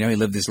 He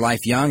lived his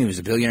life young. He was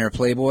a billionaire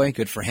playboy.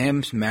 Good for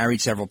him. Married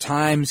several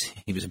times.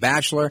 He was a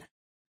bachelor.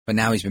 But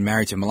now he's been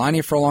married to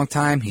Melania for a long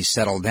time. He's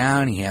settled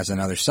down. He has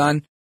another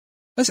son.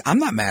 Listen, I'm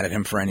not mad at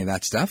him for any of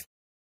that stuff.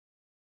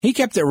 He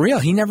kept it real.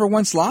 He never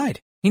once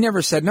lied. He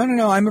never said,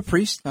 no, I'm a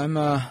priest. I'm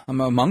a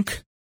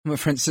monk. I'm a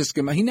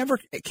Franciscan. He never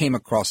came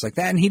across like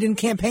that, and he didn't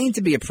campaign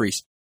to be a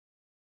priest.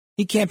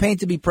 He campaigned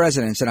to be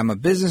president and said, I'm a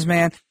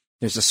businessman.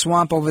 There's a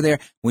swamp over there.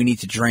 We need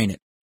to drain it.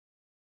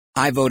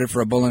 I voted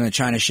for a bull in a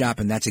china shop,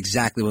 and that's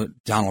exactly what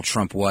Donald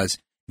Trump was.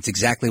 It's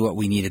exactly what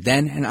we needed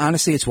then, and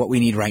honestly, it's what we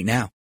need right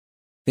now.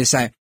 This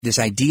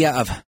idea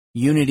of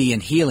unity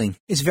and healing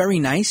is very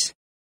nice.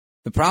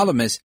 The problem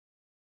is,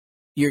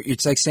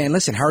 it's like saying,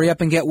 listen, hurry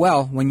up and get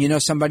well when you know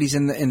somebody's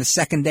in the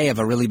second day of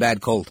a really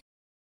bad cold.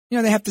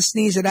 They have to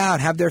sneeze it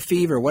out, have their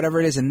fever, whatever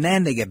it is, and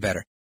then they get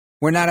better.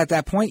 We're not at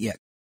that point yet.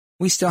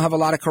 We still have a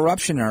lot of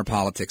corruption in our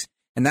politics,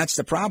 and that's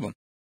the problem.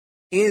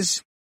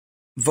 Is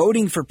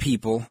voting for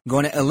people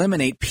going to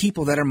eliminate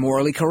people that are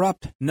morally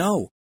corrupt?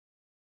 No.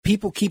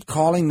 People keep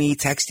calling me,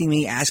 texting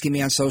me, asking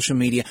me on social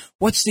media,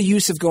 what's the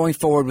use of going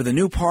forward with a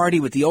new party,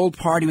 with the old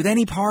party, with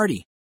any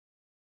party?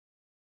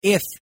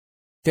 If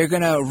they're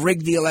going to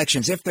rig the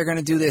elections, if they're going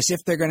to do this,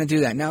 if they're going to do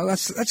that. Now,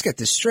 let's get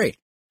this straight.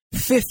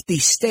 50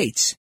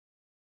 states,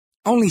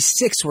 only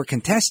 6 were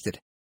contested.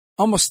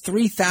 Almost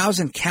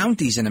 3,000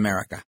 counties in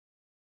America.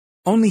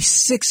 Only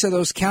 6 of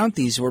those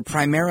counties were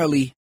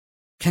primarily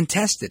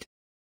contested.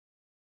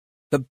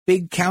 The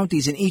big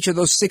counties in each of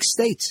those 6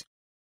 states,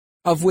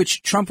 of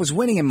which Trump was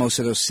winning in most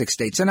of those 6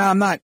 states. And I'm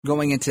not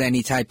going into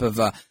any type of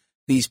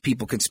these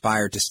people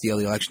conspired to steal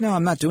the election. No,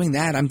 I'm not doing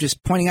that. I'm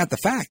just pointing out the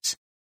facts.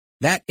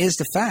 That is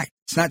the fact.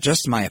 It's not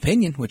just my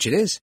opinion, which it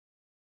is.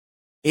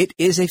 It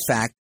is a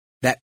fact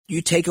that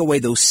you take away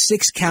those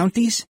 6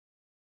 counties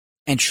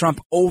and Trump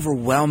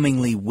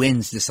overwhelmingly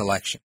wins this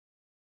election.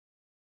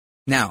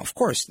 Now, of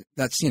course,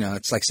 that's,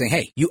 it's like saying,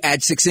 hey, you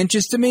add 6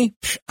 inches to me,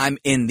 I'm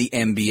in the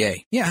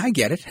NBA. Yeah, I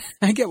get it.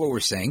 I get what we're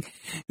saying.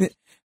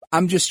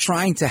 I'm just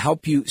trying to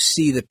help you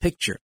see the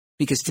picture,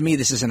 because to me,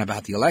 this isn't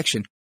about the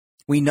election.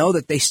 We know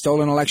that they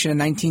stole an election in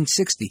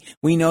 1960.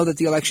 We know that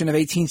the election of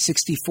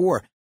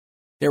 1864,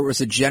 there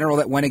was a general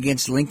that went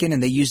against Lincoln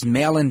and they used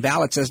mail-in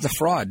ballots as the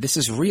fraud. This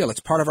is real.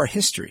 It's part of our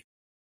history.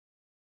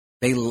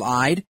 They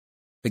lied.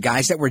 The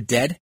guys that were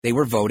dead, they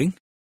were voting.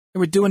 They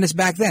were doing this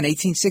back then,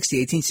 1860,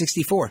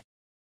 1864.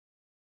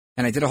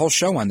 And I did a whole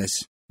show on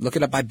this. Look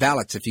it up by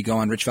ballots. If you go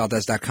on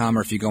richvaldez.com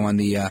or if you go on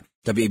the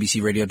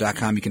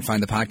WABCradio.com, you can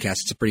find the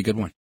podcast. It's a pretty good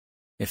one,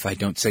 if I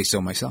don't say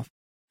so myself.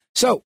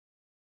 So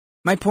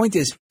my point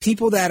is,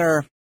 people that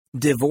are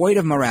devoid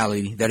of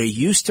morality, that are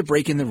used to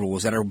breaking the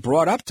rules, that are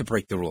brought up to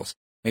break the rules.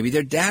 Maybe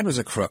their dad was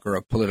a crook or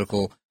a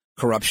political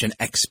corruption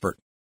expert.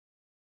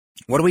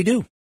 What do we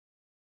do?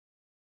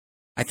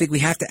 I think we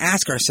have to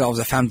ask ourselves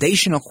a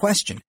foundational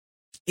question.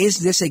 Is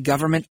this a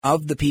government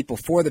of the people,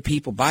 for the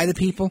people, by the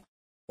people?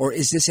 Or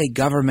is this a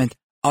government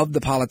of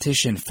the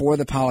politician, for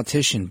the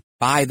politician,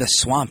 by the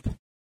swamp?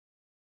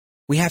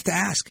 We have to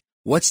ask,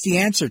 what's the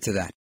answer to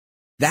that?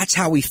 That's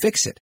how we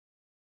fix it.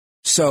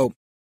 So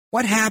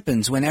what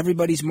happens when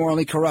everybody's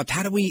morally corrupt?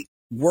 How do we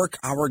work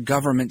our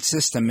government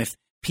system if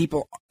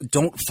people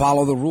don't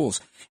follow the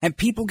rules? And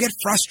people get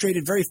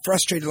frustrated, very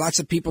frustrated. Lots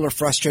of people are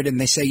frustrated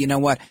and they say, you know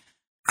what?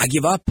 I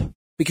give up.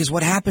 Because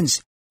what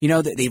happens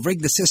They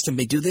rig the system.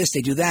 They do this,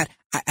 they do that.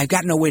 I've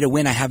got no way to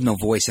win. I have no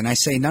voice. And I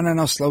say,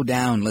 no, slow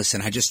down.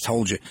 Listen, I just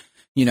told you,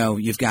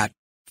 you've got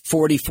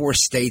 44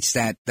 states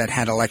that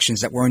had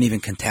elections that weren't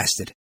even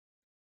contested.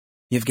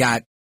 You've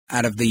got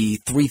out of the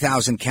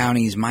 3,000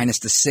 counties minus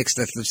the 6,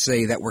 let's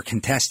say, that were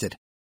contested.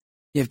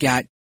 You've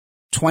got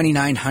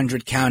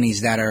 2,900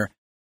 counties that are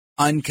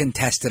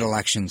uncontested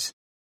elections.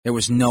 There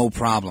was no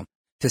problem.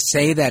 To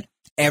say that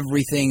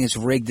everything is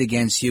rigged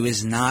against you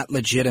is not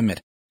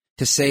legitimate.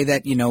 To say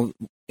that,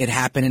 it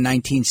happened in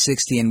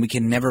 1960 and we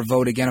can never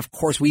vote again. Of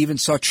course, we even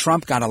saw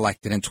Trump got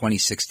elected in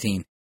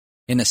 2016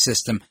 in a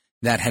system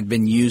that had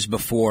been used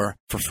before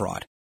for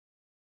fraud.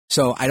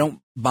 So I don't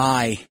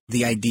buy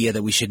the idea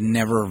that we should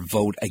never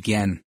vote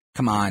again.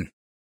 Come on.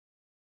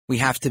 We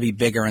have to be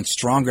bigger and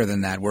stronger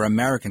than that. We're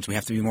Americans. We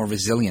have to be more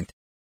resilient.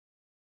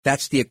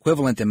 That's the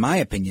equivalent, in my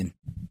opinion,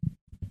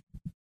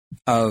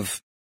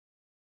 of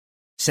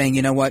saying,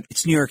 you know what,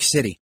 it's New York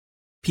City.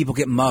 People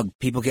get mugged,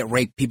 people get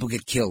raped, people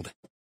get killed.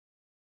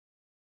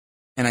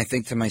 And I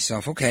think to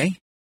myself, okay,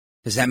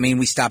 does that mean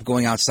we stop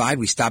going outside?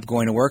 We stop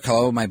going to work?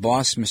 Hello, my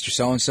boss, Mr.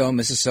 So-and-so,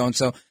 Mrs.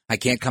 So-and-so. I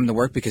can't come to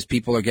work because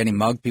people are getting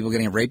mugged, people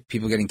getting raped,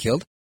 people getting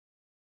killed?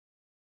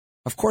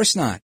 Of course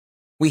not.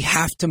 We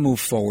have to move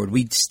forward.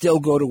 We still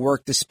go to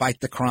work despite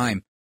the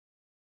crime.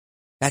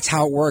 That's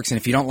how it works. And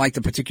if you don't like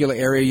the particular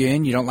area you're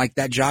in, you don't like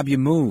that job, you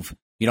move.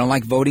 You don't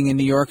like voting in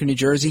New York or New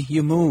Jersey,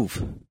 you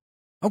move.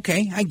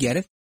 Okay, I get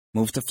it.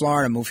 Move to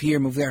Florida, move here,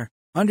 move there.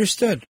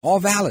 Understood. All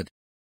valid.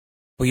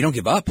 But you don't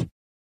give up.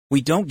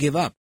 We don't give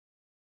up.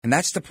 And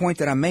that's the point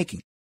that I'm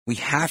making. We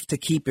have to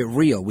keep it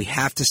real. We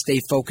have to stay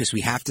focused.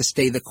 We have to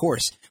stay the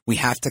course. We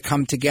have to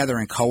come together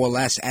and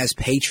coalesce as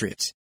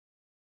patriots,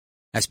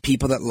 as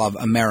people that love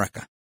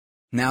America.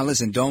 Now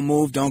listen, don't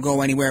move, don't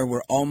go anywhere.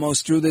 We're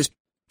almost through this.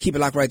 Keep it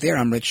locked right there.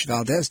 I'm Rich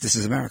Valdez. This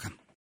is America.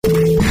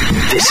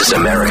 This is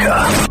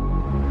America.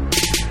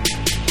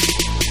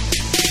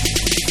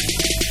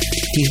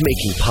 He's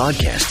making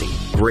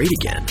podcasting great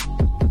again.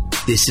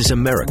 This is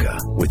America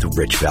with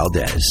Rich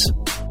Valdez.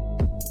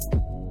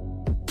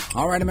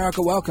 All right,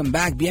 America, welcome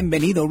back.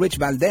 Bienvenido, Rich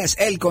Valdez,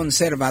 El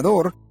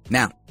Conservador.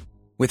 Now,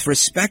 with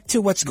respect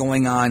to what's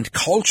going on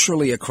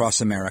culturally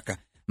across America,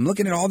 I'm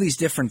looking at all these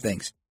different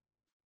things.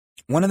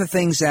 One of the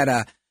things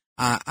that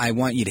I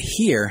want you to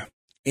hear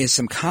is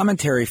some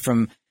commentary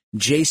from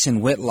Jason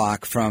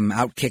Whitlock from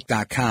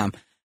Outkick.com.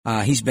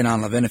 He's been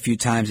on Levin a few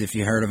times if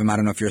you heard of him. I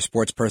don't know if you're a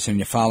sports person and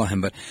you follow him,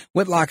 but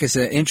Whitlock is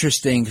an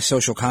interesting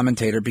social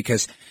commentator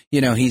because,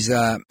 he's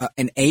an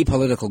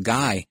apolitical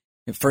guy.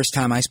 The first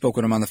time I spoke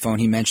with him on the phone,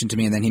 he mentioned to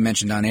me, and then he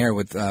mentioned on air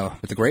with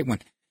the great one,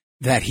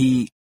 that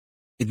he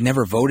had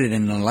never voted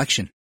in an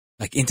election,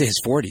 like into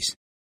his 40s.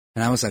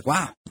 And I was like,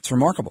 wow, it's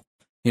remarkable.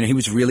 He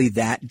was really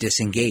that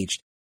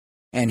disengaged.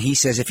 And he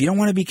says, if you don't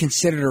want to be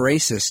considered a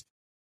racist,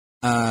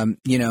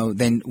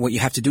 then what you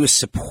have to do is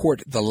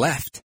support the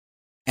left.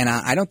 And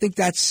I don't think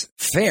that's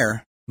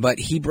fair, but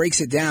he breaks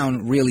it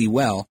down really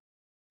well.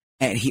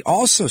 And he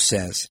also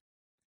says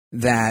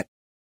that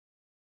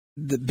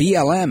the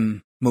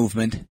BLM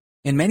movement,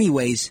 in many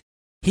ways,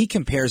 he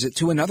compares it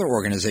to another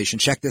organization.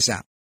 Check this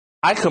out.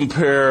 I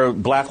compare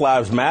Black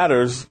Lives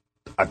Matters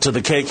to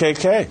the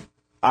KKK.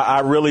 I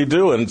really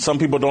do. And some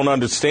people don't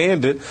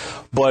understand it.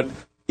 But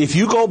if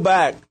you go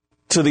back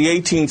to the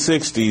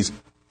 1860s,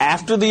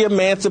 after the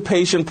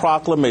Emancipation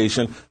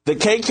Proclamation, the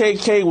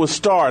KKK was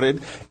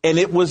started, and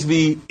it was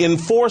the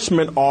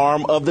enforcement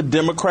arm of the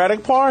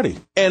Democratic Party.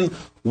 And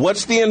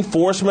what's the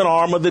enforcement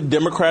arm of the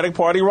Democratic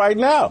Party right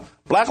now?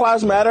 Black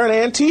Lives Matter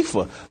and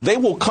Antifa. They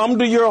will come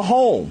to your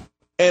home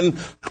and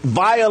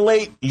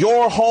violate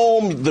your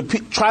home,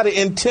 try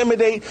to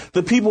intimidate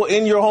the people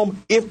in your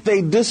home if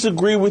they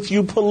disagree with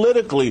you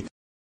politically.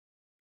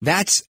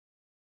 That's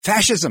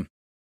fascism.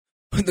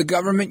 The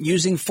government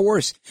using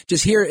force.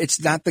 Just here,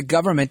 it's not the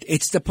government,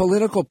 it's the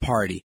political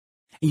party.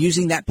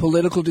 Using that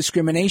political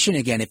discrimination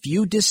again. If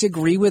you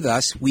disagree with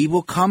us, we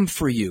will come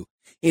for you.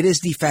 It is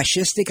the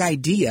fascistic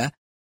idea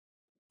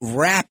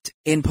wrapped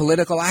in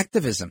political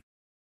activism.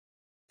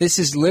 This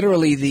is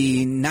literally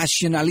the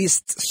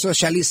Nationalist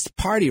Socialist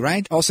Party,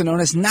 right? Also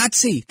known as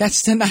Nazi.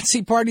 That's the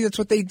Nazi party. That's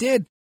what they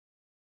did.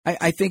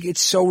 I think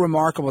it's so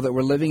remarkable that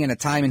we're living in a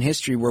time in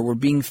history where we're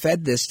being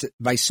fed this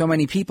by so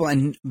many people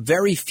and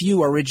very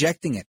few are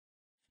rejecting it.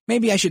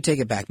 Maybe I should take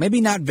it back.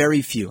 Maybe not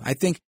very few. I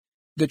think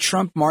the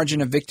Trump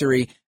margin of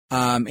victory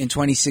in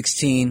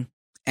 2016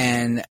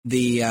 and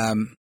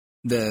the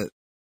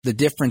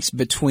difference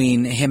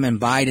between him and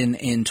Biden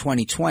in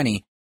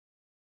 2020,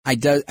 I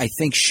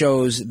think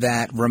shows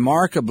that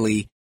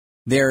remarkably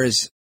there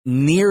is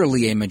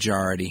nearly a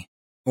majority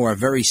or a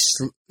very,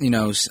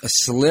 a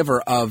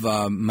sliver of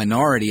a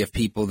minority of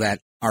people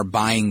that are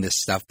buying this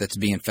stuff that's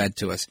being fed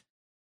to us.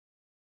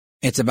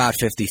 It's about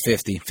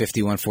 50-50,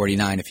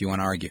 51-49 if you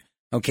want to argue.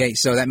 Okay,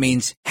 so that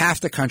means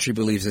half the country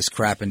believes this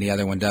crap and the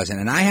other one doesn't.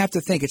 And I have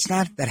to think it's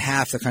not that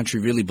half the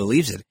country really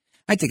believes it.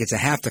 I think it's a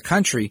half the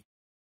country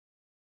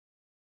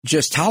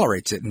just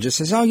tolerates it and just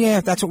says, oh yeah,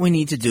 that's what we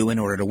need to do in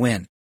order to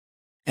win.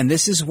 And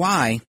this is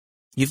why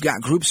you've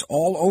got groups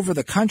all over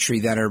the country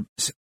that are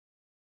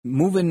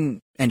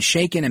moving and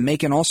shaking and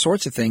making all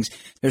sorts of things.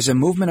 There's a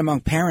movement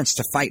among parents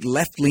to fight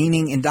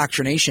left-leaning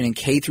indoctrination in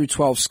K through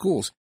 12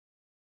 schools.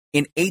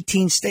 In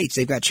 18 states,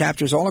 they've got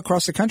chapters all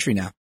across the country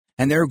now,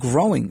 and they're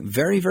growing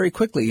very, very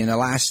quickly in the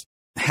last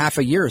half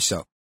a year or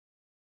so.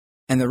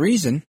 And the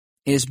reason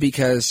is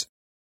because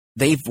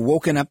they've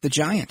woken up the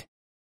giant.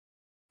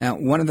 Now,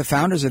 one of the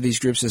founders of these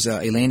groups is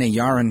Elena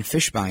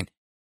Yaren-Fishbein,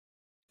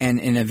 and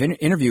in an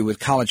interview with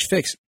College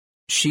Fix,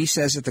 she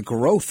says that the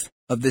growth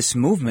of this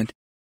movement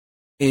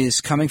is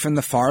coming from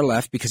the far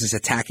left because it's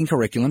attacking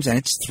curriculums and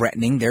it's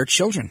threatening their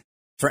children,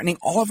 threatening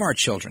all of our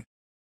children.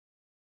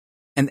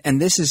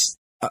 And this is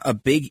a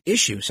big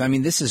issue. So, I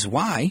mean, this is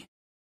why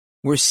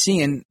we're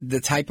seeing the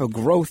type of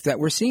growth that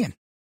we're seeing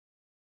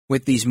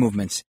with these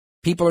movements.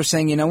 People are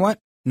saying, you know what?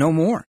 No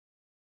more.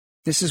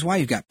 This is why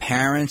you've got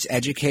parents,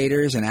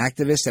 educators, and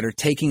activists that are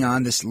taking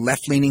on this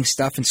left-leaning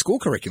stuff in school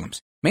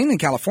curriculums, mainly in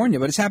California,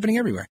 but it's happening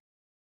everywhere.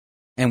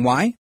 And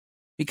why?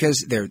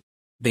 Because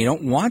they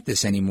don't want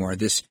this anymore,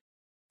 this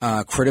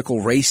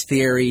critical race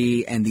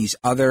theory and these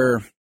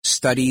other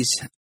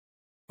studies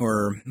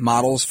or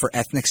models for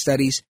ethnic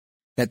studies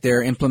that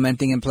they're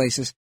implementing in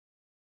places.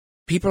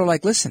 People are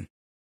like, listen,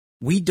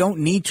 we don't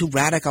need to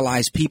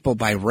radicalize people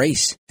by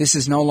race. This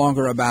is no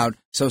longer about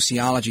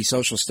sociology,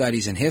 social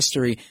studies, and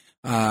history.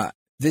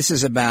 This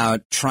is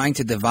about trying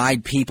to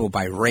divide people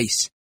by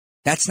race.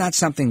 That's not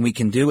something we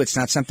can do. It's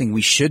not something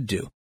we should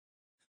do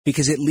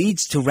because it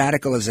leads to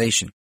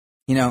radicalization.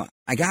 You know,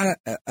 I got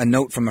a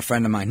note from a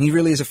friend of mine. He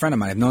really is a friend of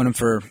mine. I've known him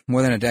for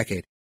more than a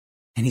decade.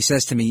 And he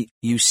says to me,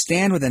 you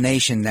stand with a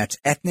nation that's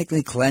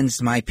ethnically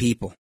cleansed my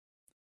people.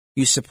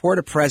 You support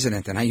a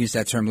president, and I use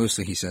that term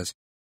loosely, he says,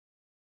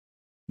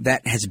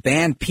 that has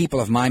banned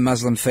people of my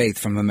Muslim faith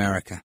from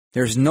America.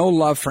 There's no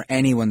love for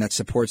anyone that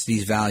supports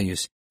these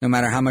values, no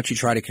matter how much you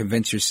try to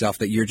convince yourself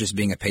that you're just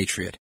being a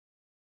patriot.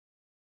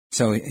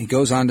 So he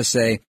goes on to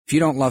say, if you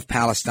don't love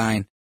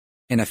Palestine,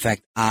 in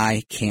effect,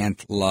 I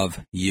can't love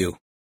you.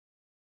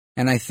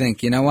 And I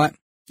think, you know what?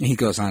 He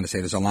goes on to say,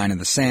 there's a line in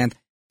the sand.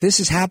 This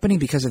is happening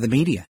because of the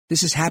media.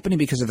 This is happening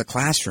because of the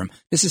classroom.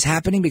 This is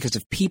happening because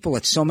of people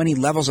at so many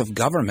levels of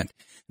government.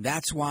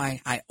 That's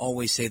why I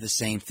always say the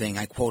same thing.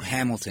 I quote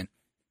Hamilton.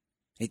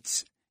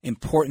 It's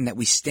important that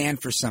we stand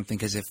for something,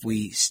 because if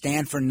we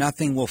stand for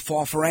nothing, we'll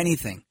fall for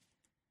anything.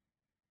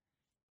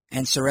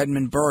 And Sir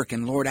Edmund Burke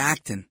and Lord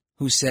Acton,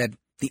 who said,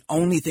 the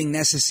only thing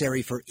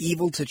necessary for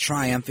evil to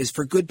triumph is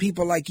for good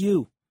people like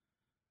you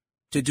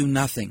to do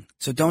nothing.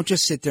 So don't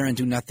just sit there and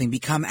do nothing.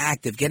 Become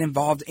active. Get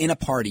involved in a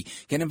party.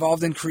 Get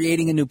involved in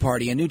creating a new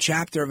party, a new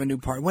chapter of a new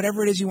party,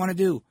 whatever it is you want to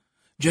do.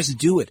 Just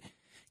do it.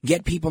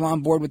 Get people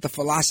on board with the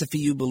philosophy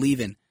you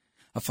believe in.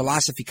 A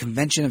philosophy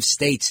convention of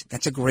states.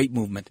 That's a great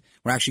movement.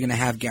 We're actually going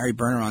to have Gary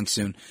Berner on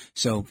soon.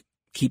 So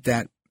keep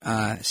that,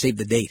 save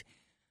the date.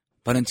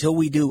 But until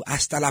we do,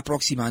 hasta la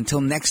próxima.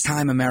 Until next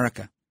time,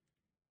 America,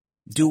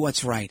 do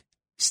what's right.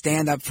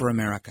 Stand up for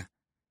America.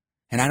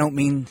 And I don't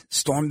mean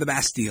storm the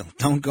Bastille.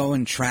 Don't go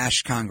and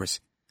trash Congress.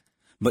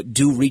 But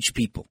do reach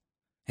people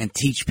and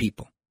teach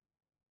people.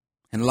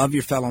 And love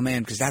your fellow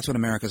man, because that's what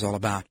America's all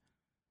about.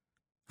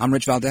 I'm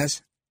Rich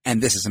Valdez,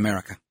 and this is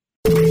America.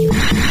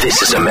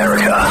 This is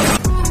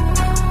America.